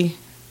Nike.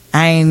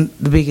 I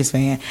ain't the biggest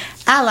fan.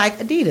 I like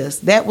Adidas.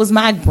 That was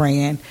my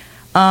brand.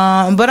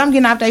 But I'm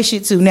getting off that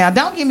shit too. Now,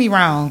 don't get me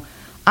wrong.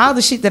 All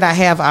the shit that I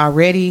have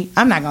already,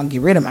 I'm not going to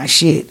get rid of my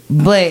shit,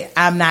 but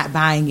I'm not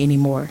buying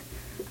anymore.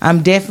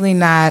 I'm definitely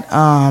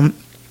not.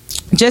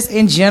 Just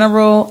in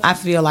general, I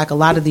feel like a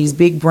lot of these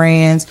big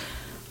brands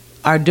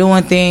are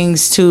doing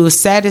things to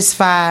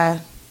satisfy,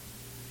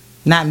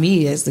 not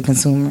me as the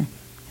consumer,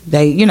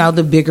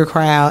 the bigger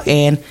crowd,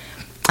 and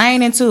I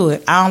ain't into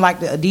it. I don't like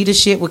the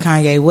Adidas shit with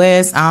Kanye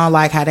West. I don't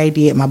like how they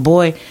did my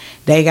boy.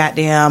 They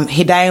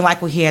ain't like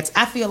what he had.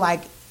 I feel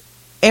like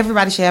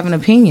everybody should have an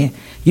opinion.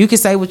 You can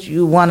say what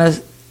you want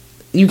to.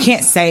 You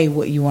can't say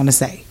what you want to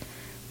say,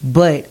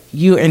 but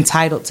you're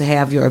entitled to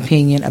have your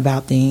opinion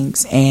about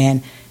things,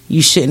 and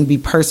you shouldn't be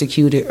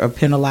persecuted or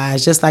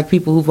penalized. Just like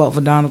people who vote for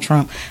Donald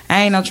Trump.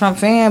 I ain't no Trump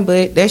fan,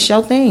 but that's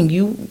your thing.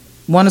 You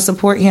want to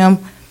support him.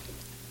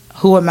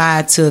 Who am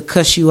I to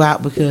cuss you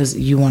out because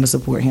you want to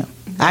support him?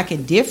 I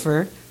can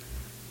differ,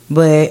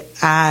 but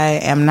I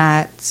am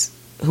not.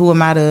 Who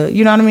am I to?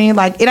 You know what I mean?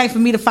 Like, it ain't for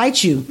me to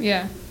fight you.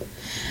 Yeah.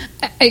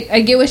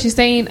 I get what she's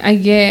saying. I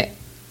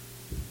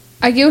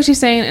get what she's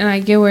saying, and I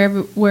get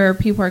where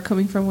people are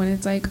coming from when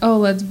it's like, oh,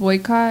 let's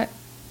boycott.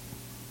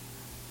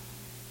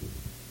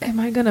 Am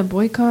I gonna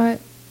boycott?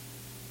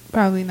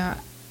 Probably not.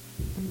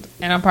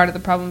 And I'm part of the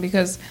problem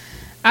because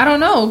I don't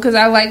know, because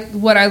I like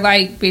what I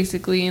like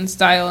basically in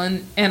style,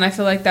 and I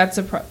feel like that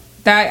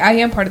I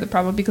am part of the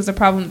problem, because the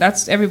problem,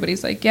 that's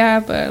everybody's like, yeah,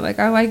 but like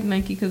I like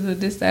Nike because of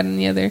this, that, and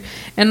the other,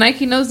 and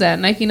Nike knows that.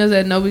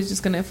 Nobody's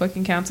just gonna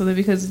fucking cancel it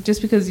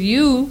because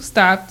you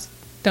stopped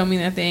don't mean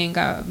that they ain't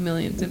got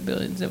millions and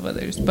billions of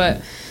others.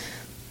 But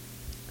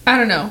I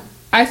don't know.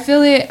 I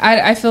feel it.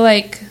 I feel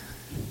like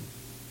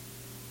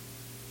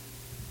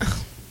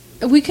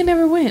we can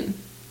never win.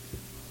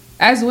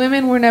 As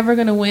women, we're never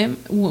gonna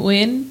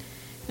win.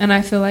 And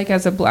I feel like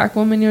as a black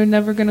woman, you're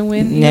never gonna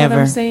win. You know what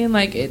I'm saying?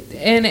 Like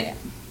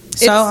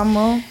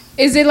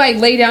is it like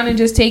lay down and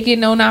just take it?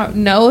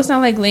 No, it's not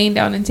like laying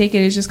down and take it.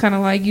 It's just kind of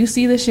like you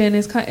see the shit, and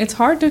it's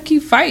hard to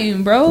keep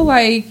fighting, bro.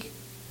 Like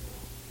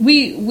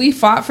we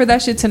fought for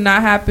that shit to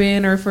not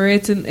happen, or for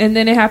it to, and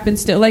then it happens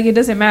still. Like it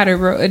doesn't matter,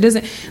 bro. It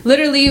doesn't.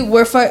 Literally,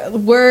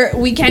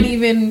 we can't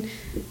even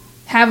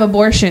have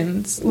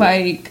abortions,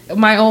 like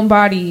my own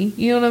body.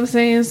 You know what I'm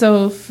saying?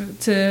 So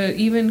to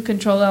even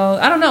control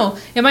I don't know.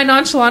 Am I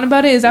nonchalant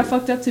about it? Is that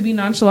fucked up to be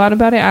nonchalant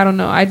about it? I don't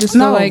know. I just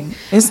feel like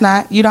it's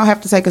not. You don't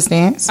have to take a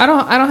stance. I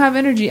don't have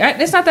energy.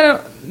 It's not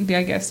that.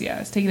 I guess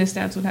yeah. Taking a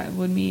stance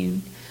would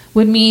mean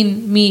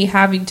me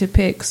having to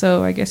pick.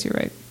 So I guess you're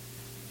right.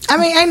 I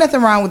mean, ain't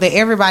nothing wrong with it.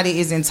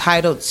 Everybody is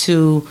entitled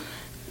to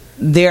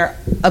their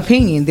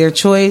opinion, their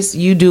choice.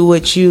 You do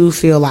what you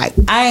feel like.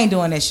 I ain't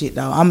doing that shit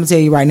though. I'm gonna tell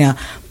you right now.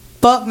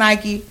 Fuck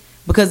Nike,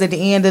 because at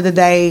the end of the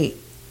day,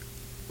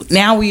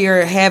 now we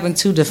are having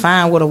to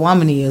define what a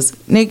woman is.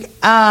 Nick,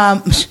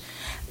 oh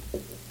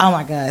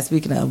my God,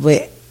 speaking of,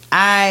 but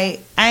I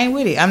ain't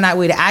with it. I'm not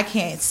with it. I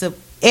can't.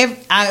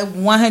 If I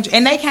 100,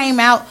 and they came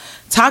out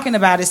talking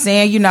about it,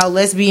 saying, you know,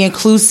 let's be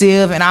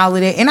inclusive and all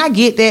of that, and I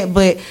get that,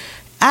 but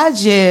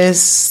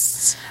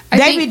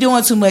they be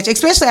doing too much,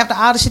 especially after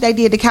all the shit they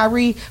did to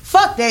Kyrie.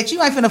 Fuck that.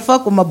 You ain't finna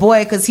fuck with my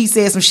boy because he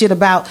said some shit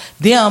about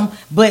them.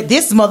 But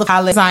this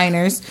motherfucker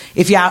designers,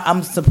 if y'all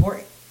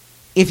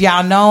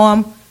know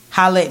them,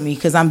 holla at me,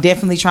 because I'm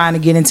definitely trying to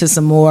get into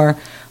some more.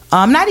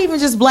 Not even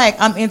just black.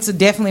 I'm into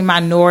definitely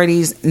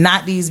minorities,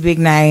 not these big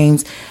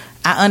names.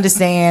 I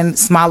understand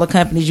smaller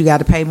companies, you got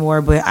to pay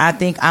more, but I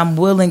think I'm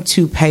willing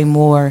to pay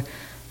more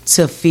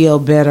to feel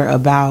better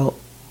about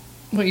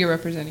what you're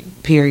representing.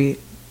 Period.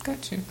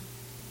 Got you.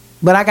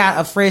 But I got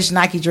a fresh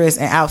Nike dress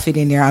and outfit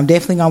in there. I'm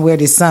definitely gonna wear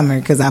this summer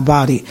because I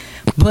bought it.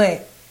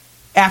 But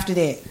after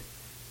that,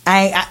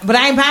 I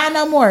ain't buying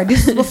no more.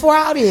 This is before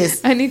all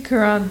this. I need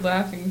Karan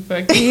laughing.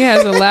 Fuck, he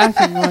has a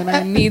laughing one.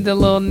 I need the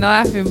little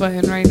laughing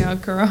button right now,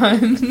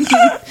 Karan.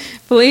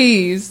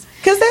 Please.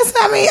 Because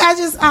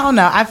I don't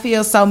know. I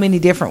feel so many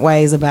different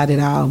ways about it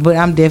all. But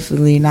I'm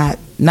definitely not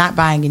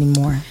buying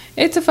anymore.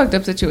 It's a fucked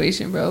up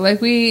situation, bro.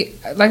 Like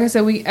I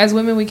said, we as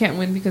women we can't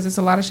win because it's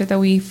a lot of shit that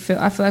I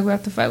feel like we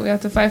have to fight. We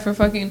have to fight for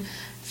fucking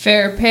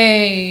fair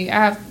pay.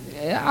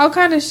 All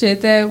kind of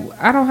shit that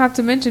I don't have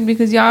to mention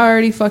because y'all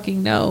already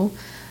fucking know.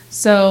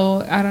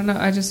 So I don't know.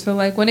 I just feel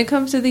like when it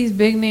comes to these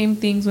big name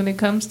things, when it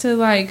comes to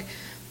like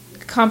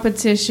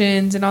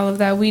competitions and all of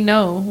that, we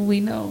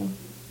know.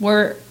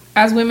 We're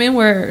as women,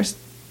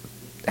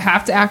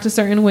 have to act a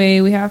certain way.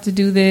 We have to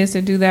do this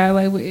and do that.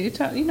 Like we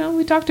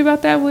talked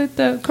about that with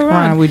the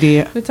Quran. We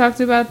did. We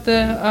talked about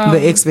the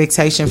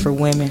expectation for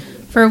women.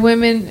 For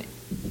women,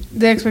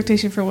 the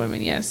expectation for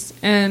women, yes.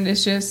 And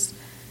it's just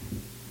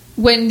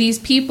when these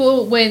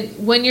people,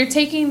 when you're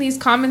taking these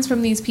comments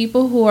from these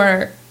people who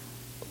are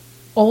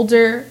old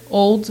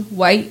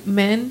white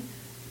men,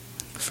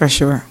 for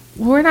sure.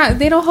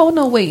 They don't hold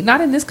no weight.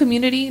 Not in this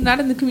community. Not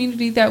in the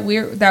community that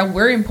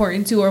we're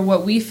important to or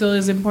what we feel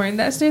is important.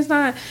 That's just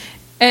not.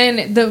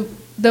 And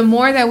the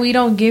more that we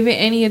don't give it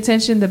any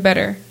attention, the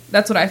better.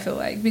 That's what I feel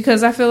like.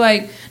 Because I feel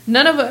like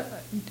none of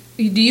us.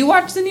 Do you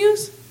watch the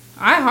news?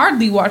 I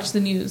hardly watch the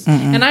news.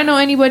 Mm-mm. And I know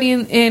anybody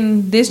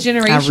in this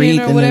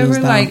generation or whatever, news,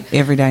 like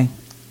every day,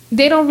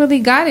 they don't really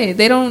got it.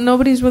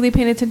 Nobody's really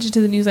paying attention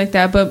to the news like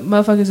that. But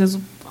motherfuckers is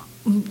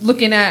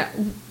looking at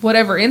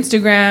whatever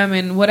Instagram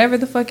and whatever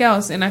the fuck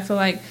else. And I feel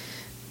like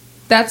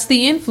that's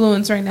the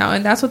influence right now,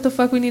 and that's what the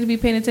fuck we need to be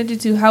paying attention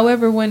to.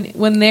 However, when the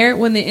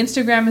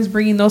Instagram is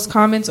bringing those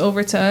comments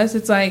over to us,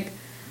 it's like,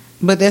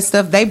 but that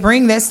stuff, they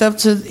bring that stuff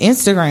to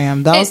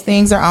Instagram. Those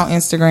things are on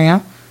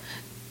Instagram.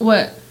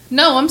 What?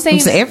 No, I'm saying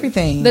it's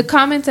everything. The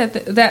comments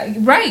that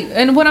right,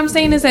 and what I'm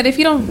saying is that if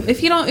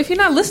you're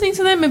not listening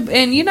to them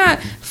and you're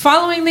not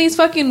following these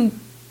fucking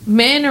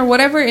men or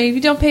whatever, and if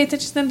you don't pay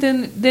attention to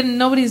them, then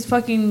nobody's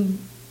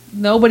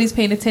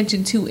paying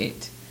attention to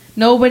it.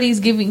 Nobody's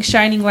giving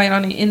shining light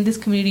on it in this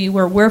community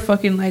where we're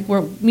fucking like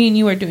where me and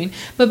you are doing.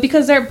 But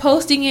because they're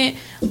posting it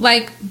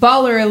like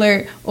Baller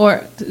Alert or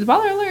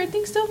Baller Alert, I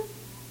think still.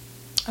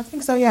 I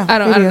think so, yeah. I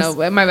don't know,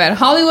 but my bad.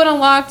 Hollywood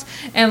Unlocked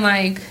and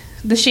like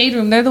the Shade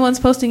Room, they're the ones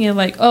posting it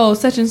like, oh,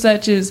 such and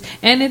such is,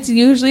 and it's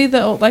usually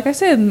like I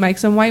said, like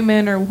some white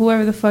men or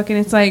whoever the fuck, and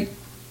it's like,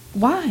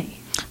 why?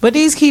 But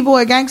these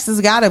keyboard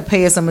gangsters gotta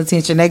pay some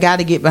attention. They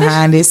gotta get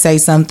behind it, say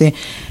something.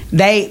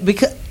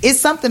 Because it's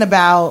something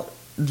about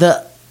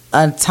the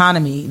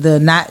autonomy,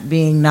 the not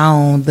being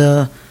known,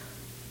 the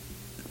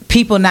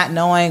people not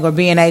knowing or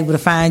being able to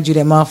find you,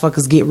 that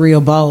motherfuckers get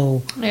real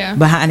bold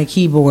behind the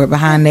keyboard,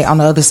 on the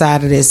other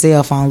side of their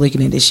cell phone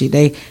looking at this shit.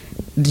 They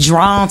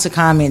drawn to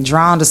comment,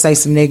 drawn to say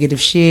some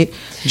negative shit,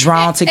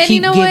 drawn to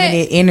keep giving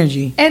it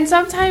energy. And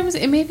sometimes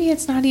maybe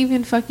it's not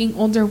even fucking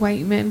older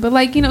white men, but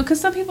like, because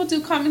some people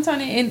do comment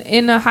on it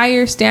in a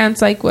higher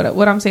stance, like what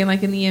I'm saying,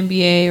 like in the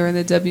NBA or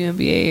the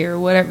WNBA or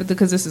whatever,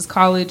 because this is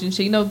college and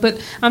shit,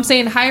 but I'm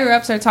saying higher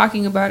ups are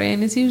talking about it,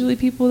 and it's usually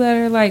people that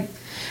are like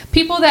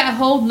people that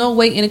hold no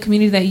weight in a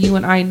community that you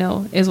and I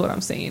know, is what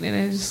I'm saying. And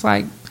it's just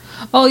like,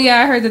 oh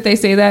yeah, I heard that they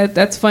say that.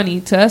 That's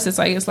funny. To us, it's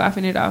like it's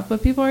laughing it off.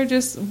 But people are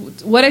just,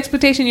 what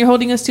expectation you're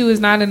holding us to is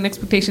not an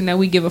expectation that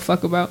we give a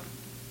fuck about.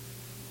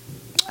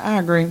 I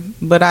agree,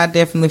 but I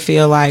definitely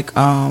feel like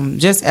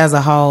just as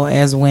a whole,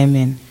 as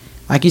women,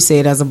 like you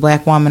said, as a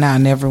black woman, I'll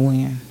never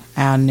win.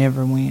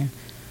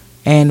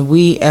 And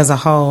we as a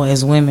whole,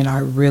 as women,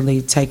 are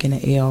really taking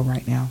the L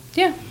right now.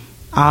 Yeah.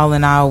 All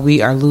in all,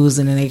 we are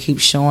losing, and they keep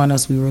showing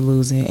us we were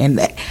losing. And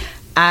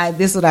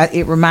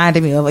it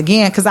reminded me of,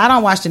 again, because I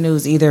don't watch the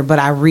news either, but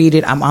I read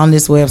it. I'm on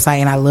this website,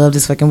 and I love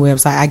this fucking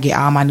website. I get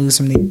all my news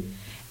from there.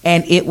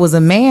 And it was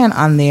a man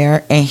on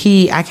there, and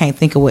I can't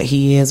think of what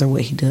he is or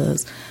what he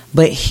does,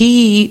 but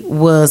he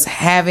was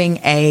having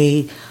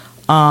a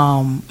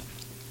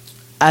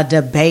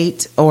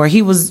debate, or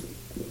he was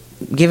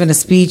giving a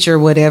speech or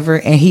whatever,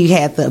 and he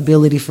had the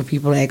ability for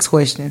people to ask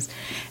questions.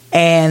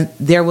 And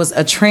there was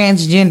a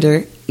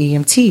transgender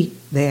EMT.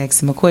 They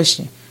asked him a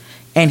question,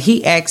 and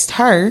he asked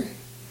her,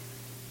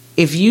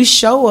 if you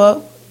show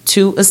up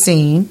to a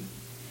scene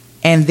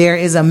and there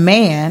is a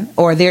man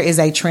or there is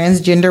a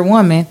transgender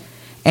woman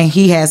and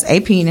he has a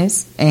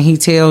penis and he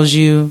tells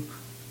you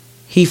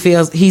he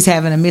feels he's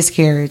having a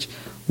miscarriage,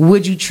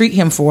 would you treat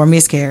him for a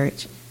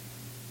miscarriage?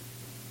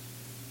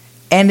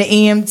 And the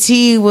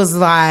EMT was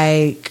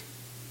like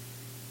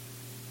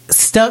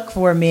stuck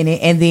for a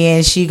minute, and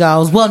then she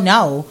goes, well,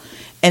 no.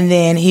 And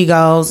then he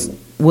goes,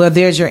 well,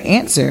 there's your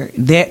answer.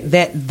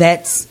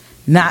 That's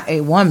not a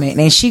woman.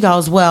 And she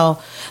goes,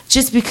 well,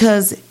 just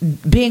because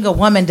being a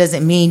woman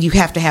doesn't mean you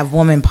have to have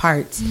woman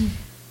parts.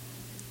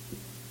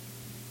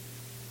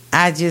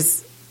 I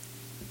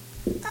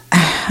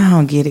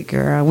don't get it,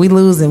 girl. We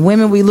losing.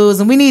 Women, we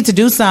losing. We need to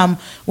do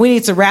something. We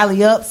need to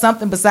rally up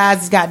something besides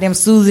this goddamn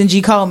Susan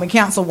G. Coleman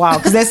council walk,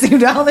 because that's the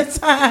only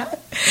time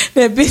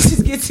that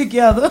bitches get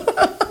together.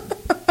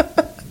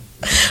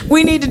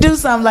 We need to do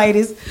something,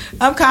 ladies.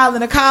 I'm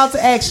calling a call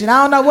to action.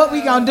 I don't know what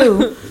we gonna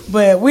do,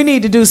 but we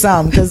need to do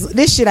something, because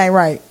this shit ain't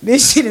right.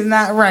 This shit is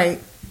not right.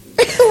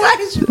 Why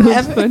is you laughing?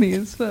 That's funny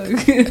as fuck.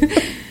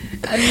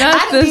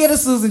 I did a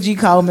Susan G.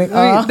 Coleman.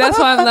 That's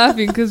why I'm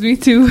laughing, because me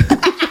too.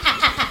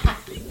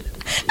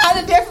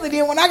 I definitely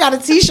did when I got a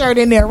T-shirt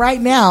in there right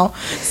now.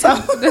 So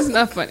that's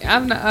not funny.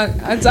 I'm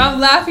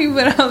laughing,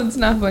 but it's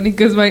not funny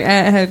because my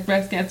aunt had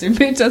breast cancer,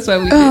 bitch. That's why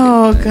we did it.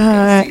 Oh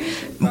God,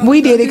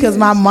 we did it because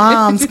my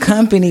mom's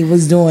company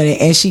was doing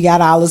it, and she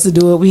got all us to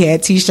do it. We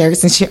had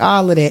T-shirts and shit,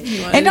 all of that.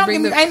 And don't get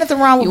me, ain't nothing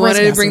wrong with breast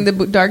cancer. You wanted to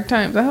bring the dark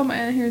times. I hope my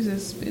aunt hears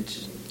this,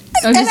 bitch.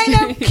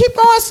 Keep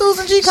going,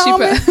 Susan G.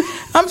 Coleman.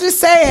 I'm just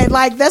saying,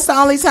 like, that's the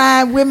only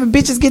time women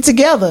bitches get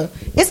together.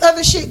 It's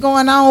other shit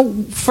going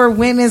on for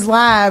women's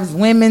lives,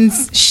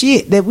 women's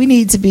shit that we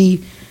need to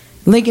be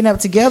linking up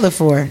together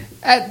for.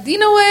 You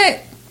know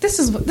what? This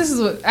is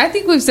what I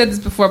think we've said this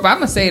before, but I'm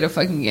gonna say it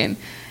fucking again.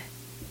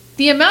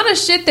 The amount of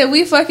shit that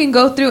we fucking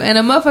go through and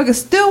a motherfucker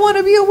still want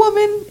to be a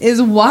woman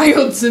is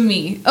wild to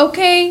me.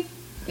 Okay,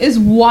 it's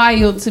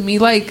wild to me.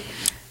 Like,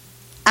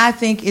 I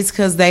think it's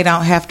because they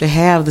don't have to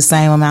have the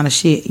same amount of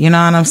shit. You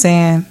know what I'm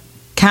saying?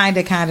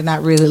 Kinda,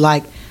 not really.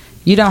 Like,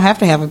 you don't have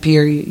to have a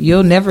period.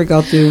 You'll never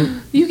go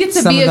through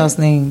some of those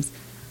things.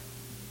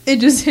 It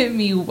just hit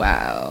me.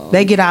 Wow.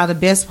 They get all the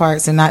best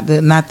parts and not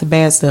the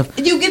bad stuff.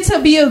 You get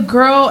to be a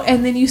girl,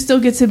 and then you still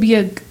get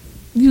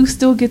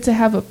to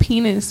have a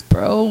penis,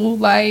 bro.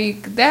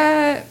 Like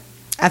that.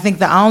 I think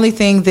the only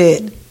thing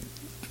that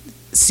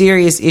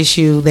serious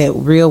issue that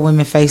real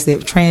women face, that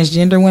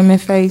transgender women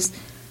face,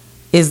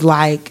 is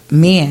like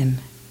men.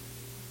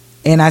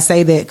 And I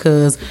say that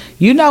because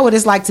you know what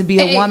it's like to be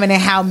a woman and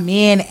how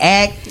men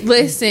act.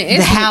 Listen,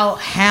 how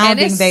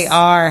hounding they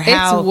are.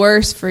 It's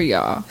worse for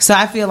y'all. So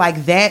I feel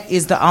like that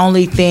is the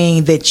only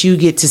thing that you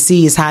get to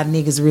see is how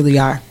niggas really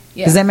are.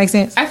 Yeah. Does that make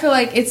sense? I feel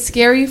like it's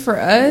scary for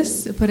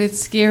us, but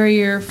it's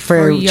scarier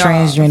for y'all.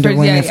 Transgender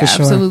women, for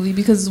sure. Absolutely,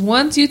 because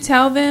once you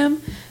tell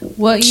them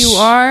what you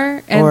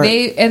are, and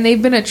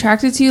they've been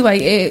attracted to you,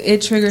 like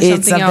it triggers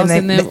something else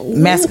in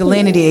them.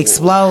 Masculinity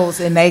explodes,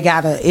 and they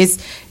gotta.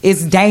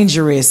 It's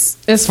dangerous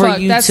for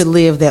you to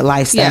live that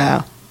lifestyle.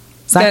 Yeah.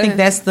 So I think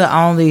that's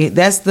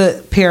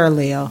the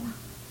parallel.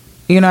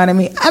 You know what I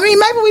mean?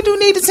 Maybe we do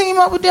need to team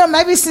up with them.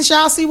 Maybe since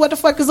y'all see what the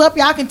fuck is up,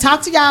 y'all can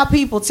talk to y'all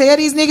people. Tell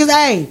these niggas,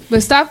 hey.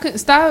 But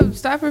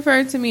stop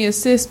referring to me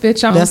as cis,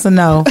 bitch. That's a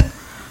no.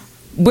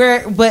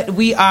 But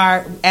we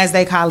are, as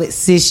they call it,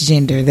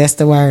 cisgender. That's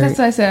the word. That's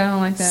what I said. I don't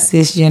like that.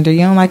 Cisgender.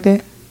 You don't like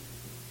that?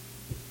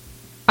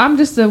 I'm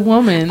just a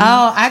woman.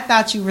 Oh, I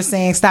thought you were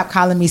saying stop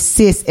calling me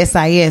cis,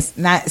 S-I-S,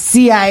 not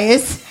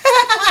C-I-S.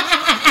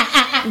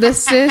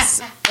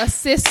 A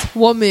cis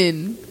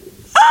woman.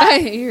 I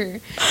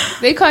hear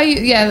they call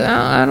you.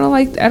 Yeah, I don't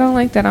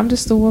like that. I'm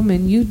just a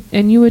woman.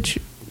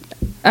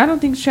 I don't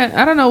think.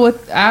 I don't know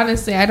what.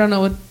 Honestly, I don't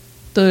know what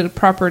the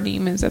proper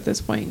name is at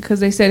this point,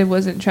 because they said it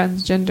wasn't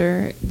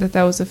transgender,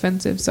 that was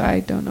offensive. So I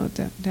don't know what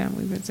that. Damn,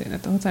 we've been saying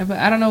that the whole time, but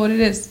I don't know what it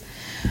is.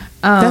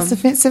 That's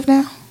offensive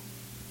now.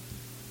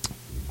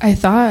 I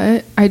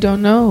thought. I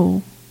don't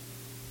know.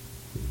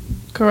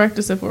 Correct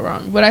us if we're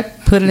wrong, but I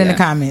put it in the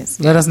comments.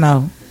 Let us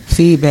know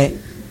feedback.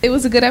 It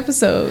was a good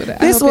episode.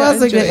 This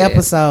was a good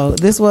episode.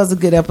 This was a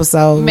good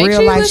episode. Make Real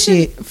sure you life listen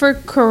shit. for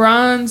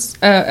Karan's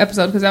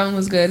episode, because that one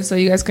was good. So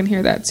you guys can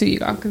hear that too. You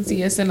all can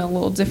see us in a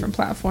little different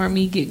platform.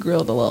 Me get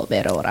grilled a little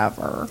bit or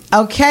whatever.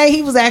 Okay,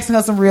 he was asking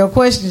us some real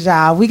questions,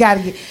 y'all. Y'all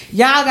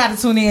got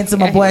to tune in to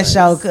my boy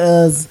show,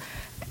 because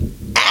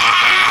you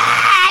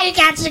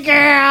got your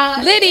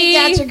girl. Liddy. You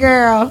got your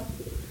girl.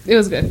 It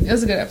was good. It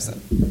was a good episode.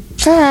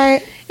 All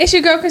right. It's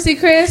your girl, Chrissy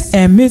Chris.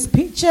 And Miss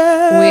Peaches.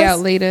 We out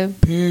later.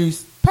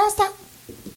 Peace. Pass out.